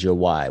 what is your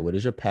why? What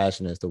is your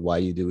passion as to why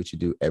you do what you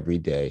do every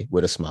day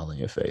with a smile on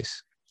your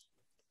face?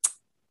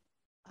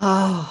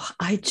 Oh,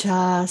 I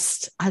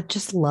just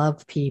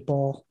love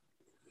people.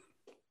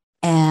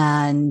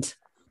 And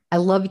I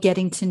love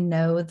getting to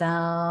know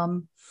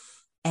them.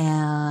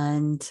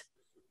 And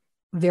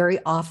very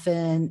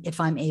often, if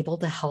I'm able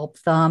to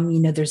help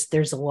them,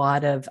 there's a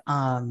lot of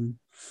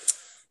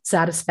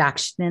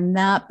satisfaction in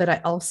that. But I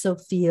also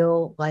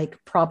feel like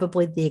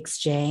probably the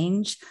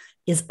exchange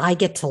is I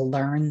get to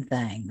learn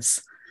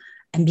things.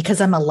 And because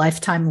I'm a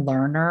lifetime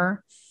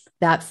learner,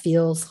 that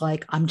feels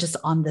like I'm just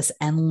on this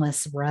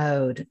endless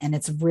road. And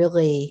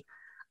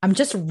I'm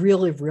just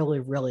really, really,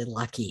 really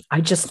lucky.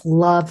 I just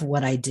love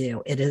what I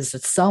do.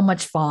 It's so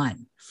much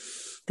fun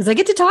because I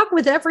get to talk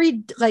with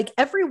every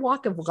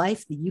walk of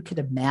life that you could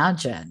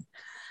imagine.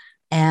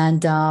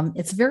 And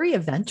it's very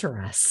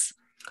adventurous.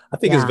 I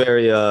think it's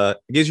very, it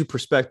gives you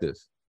perspective.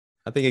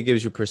 I think it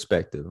gives you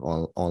perspective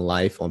on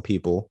life, on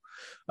people.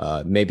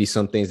 Maybe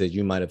some things that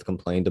you might have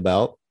complained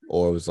about,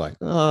 or it was like,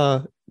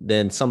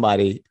 then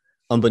somebody,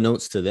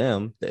 unbeknownst to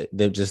them,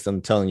 they're just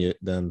them telling you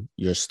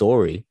your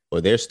story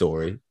or their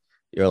story.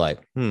 You're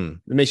like, it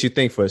makes you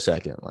think for a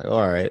second. Like,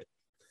 all right,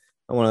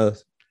 I'm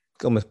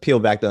gonna peel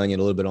back the onion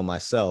a little bit on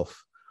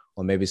myself,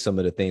 or maybe some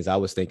of the things I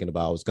was thinking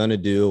about I was gonna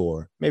do,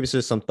 or maybe it's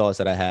just some thoughts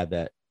that I had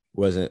that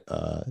wasn't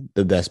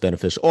the best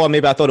beneficial, or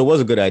maybe I thought it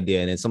was a good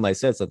idea, and then somebody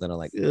said something. I'm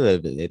like,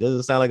 it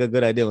doesn't sound like a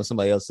good idea when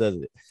somebody else says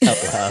it.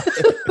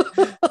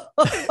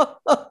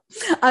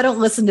 I don't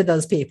listen to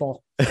those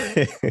people.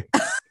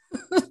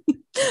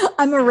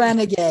 I'm a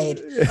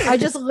renegade. I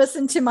just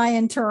listen to my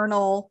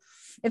internal.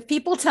 If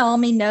people tell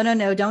me, no,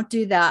 don't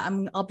do that,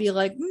 I'll be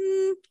like,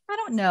 I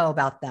don't know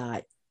about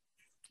that.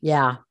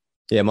 Yeah.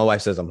 Yeah, my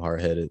wife says I'm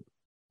hard-headed.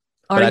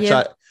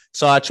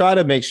 I try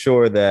to make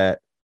sure that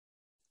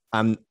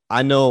I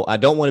know I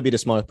don't want to be the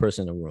smartest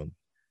person in the room,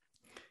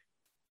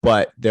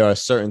 but there are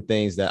certain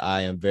things that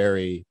I am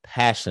very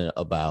passionate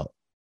about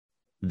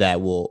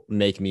that will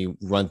make me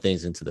run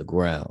things into the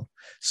ground.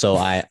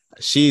 So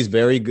she's a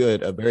very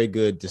good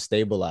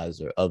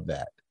destabilizer of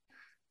that,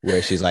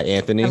 where she's like,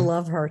 Anthony, I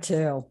love her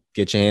too.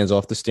 Get your hands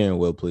off the steering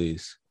wheel,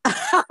 please.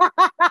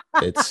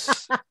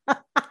 It's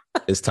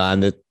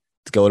time to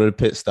go to the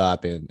pit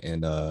stop and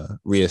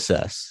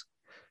reassess.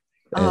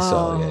 And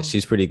so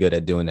she's pretty good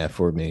at doing that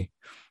for me.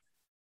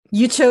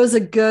 You chose a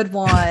good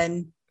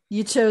one.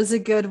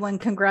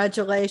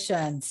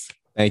 Congratulations.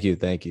 Thank you.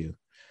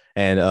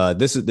 And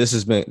this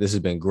has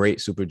been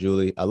great, Super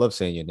Julie. I love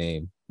saying your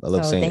name. I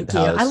love saying it.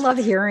 Thank you. I love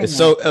hearing it.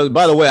 So,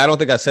 by the way, I don't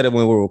think I said it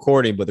when we were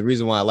recording, but the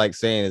reason why I like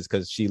saying it is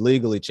because she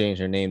legally changed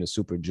her name to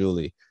Super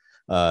Julie.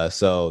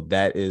 So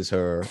that is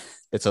her.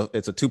 It's a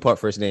 2-part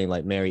first name,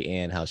 like Mary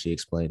Ann, how she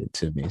explained it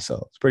to me.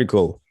 So it's pretty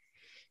cool.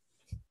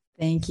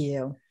 Thank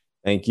you.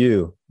 Thank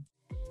you.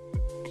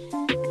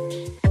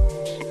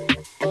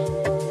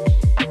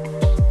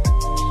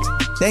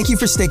 Thank you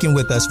for sticking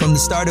with us from the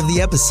start of the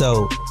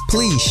episode.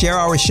 Please share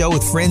our show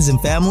with friends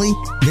and family,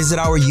 visit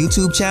our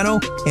YouTube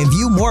channel, and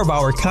view more of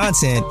our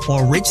content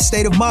on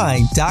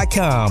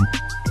richstateofmind.com.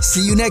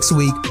 See you next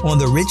week on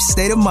the Rich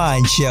State of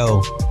Mind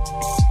Show.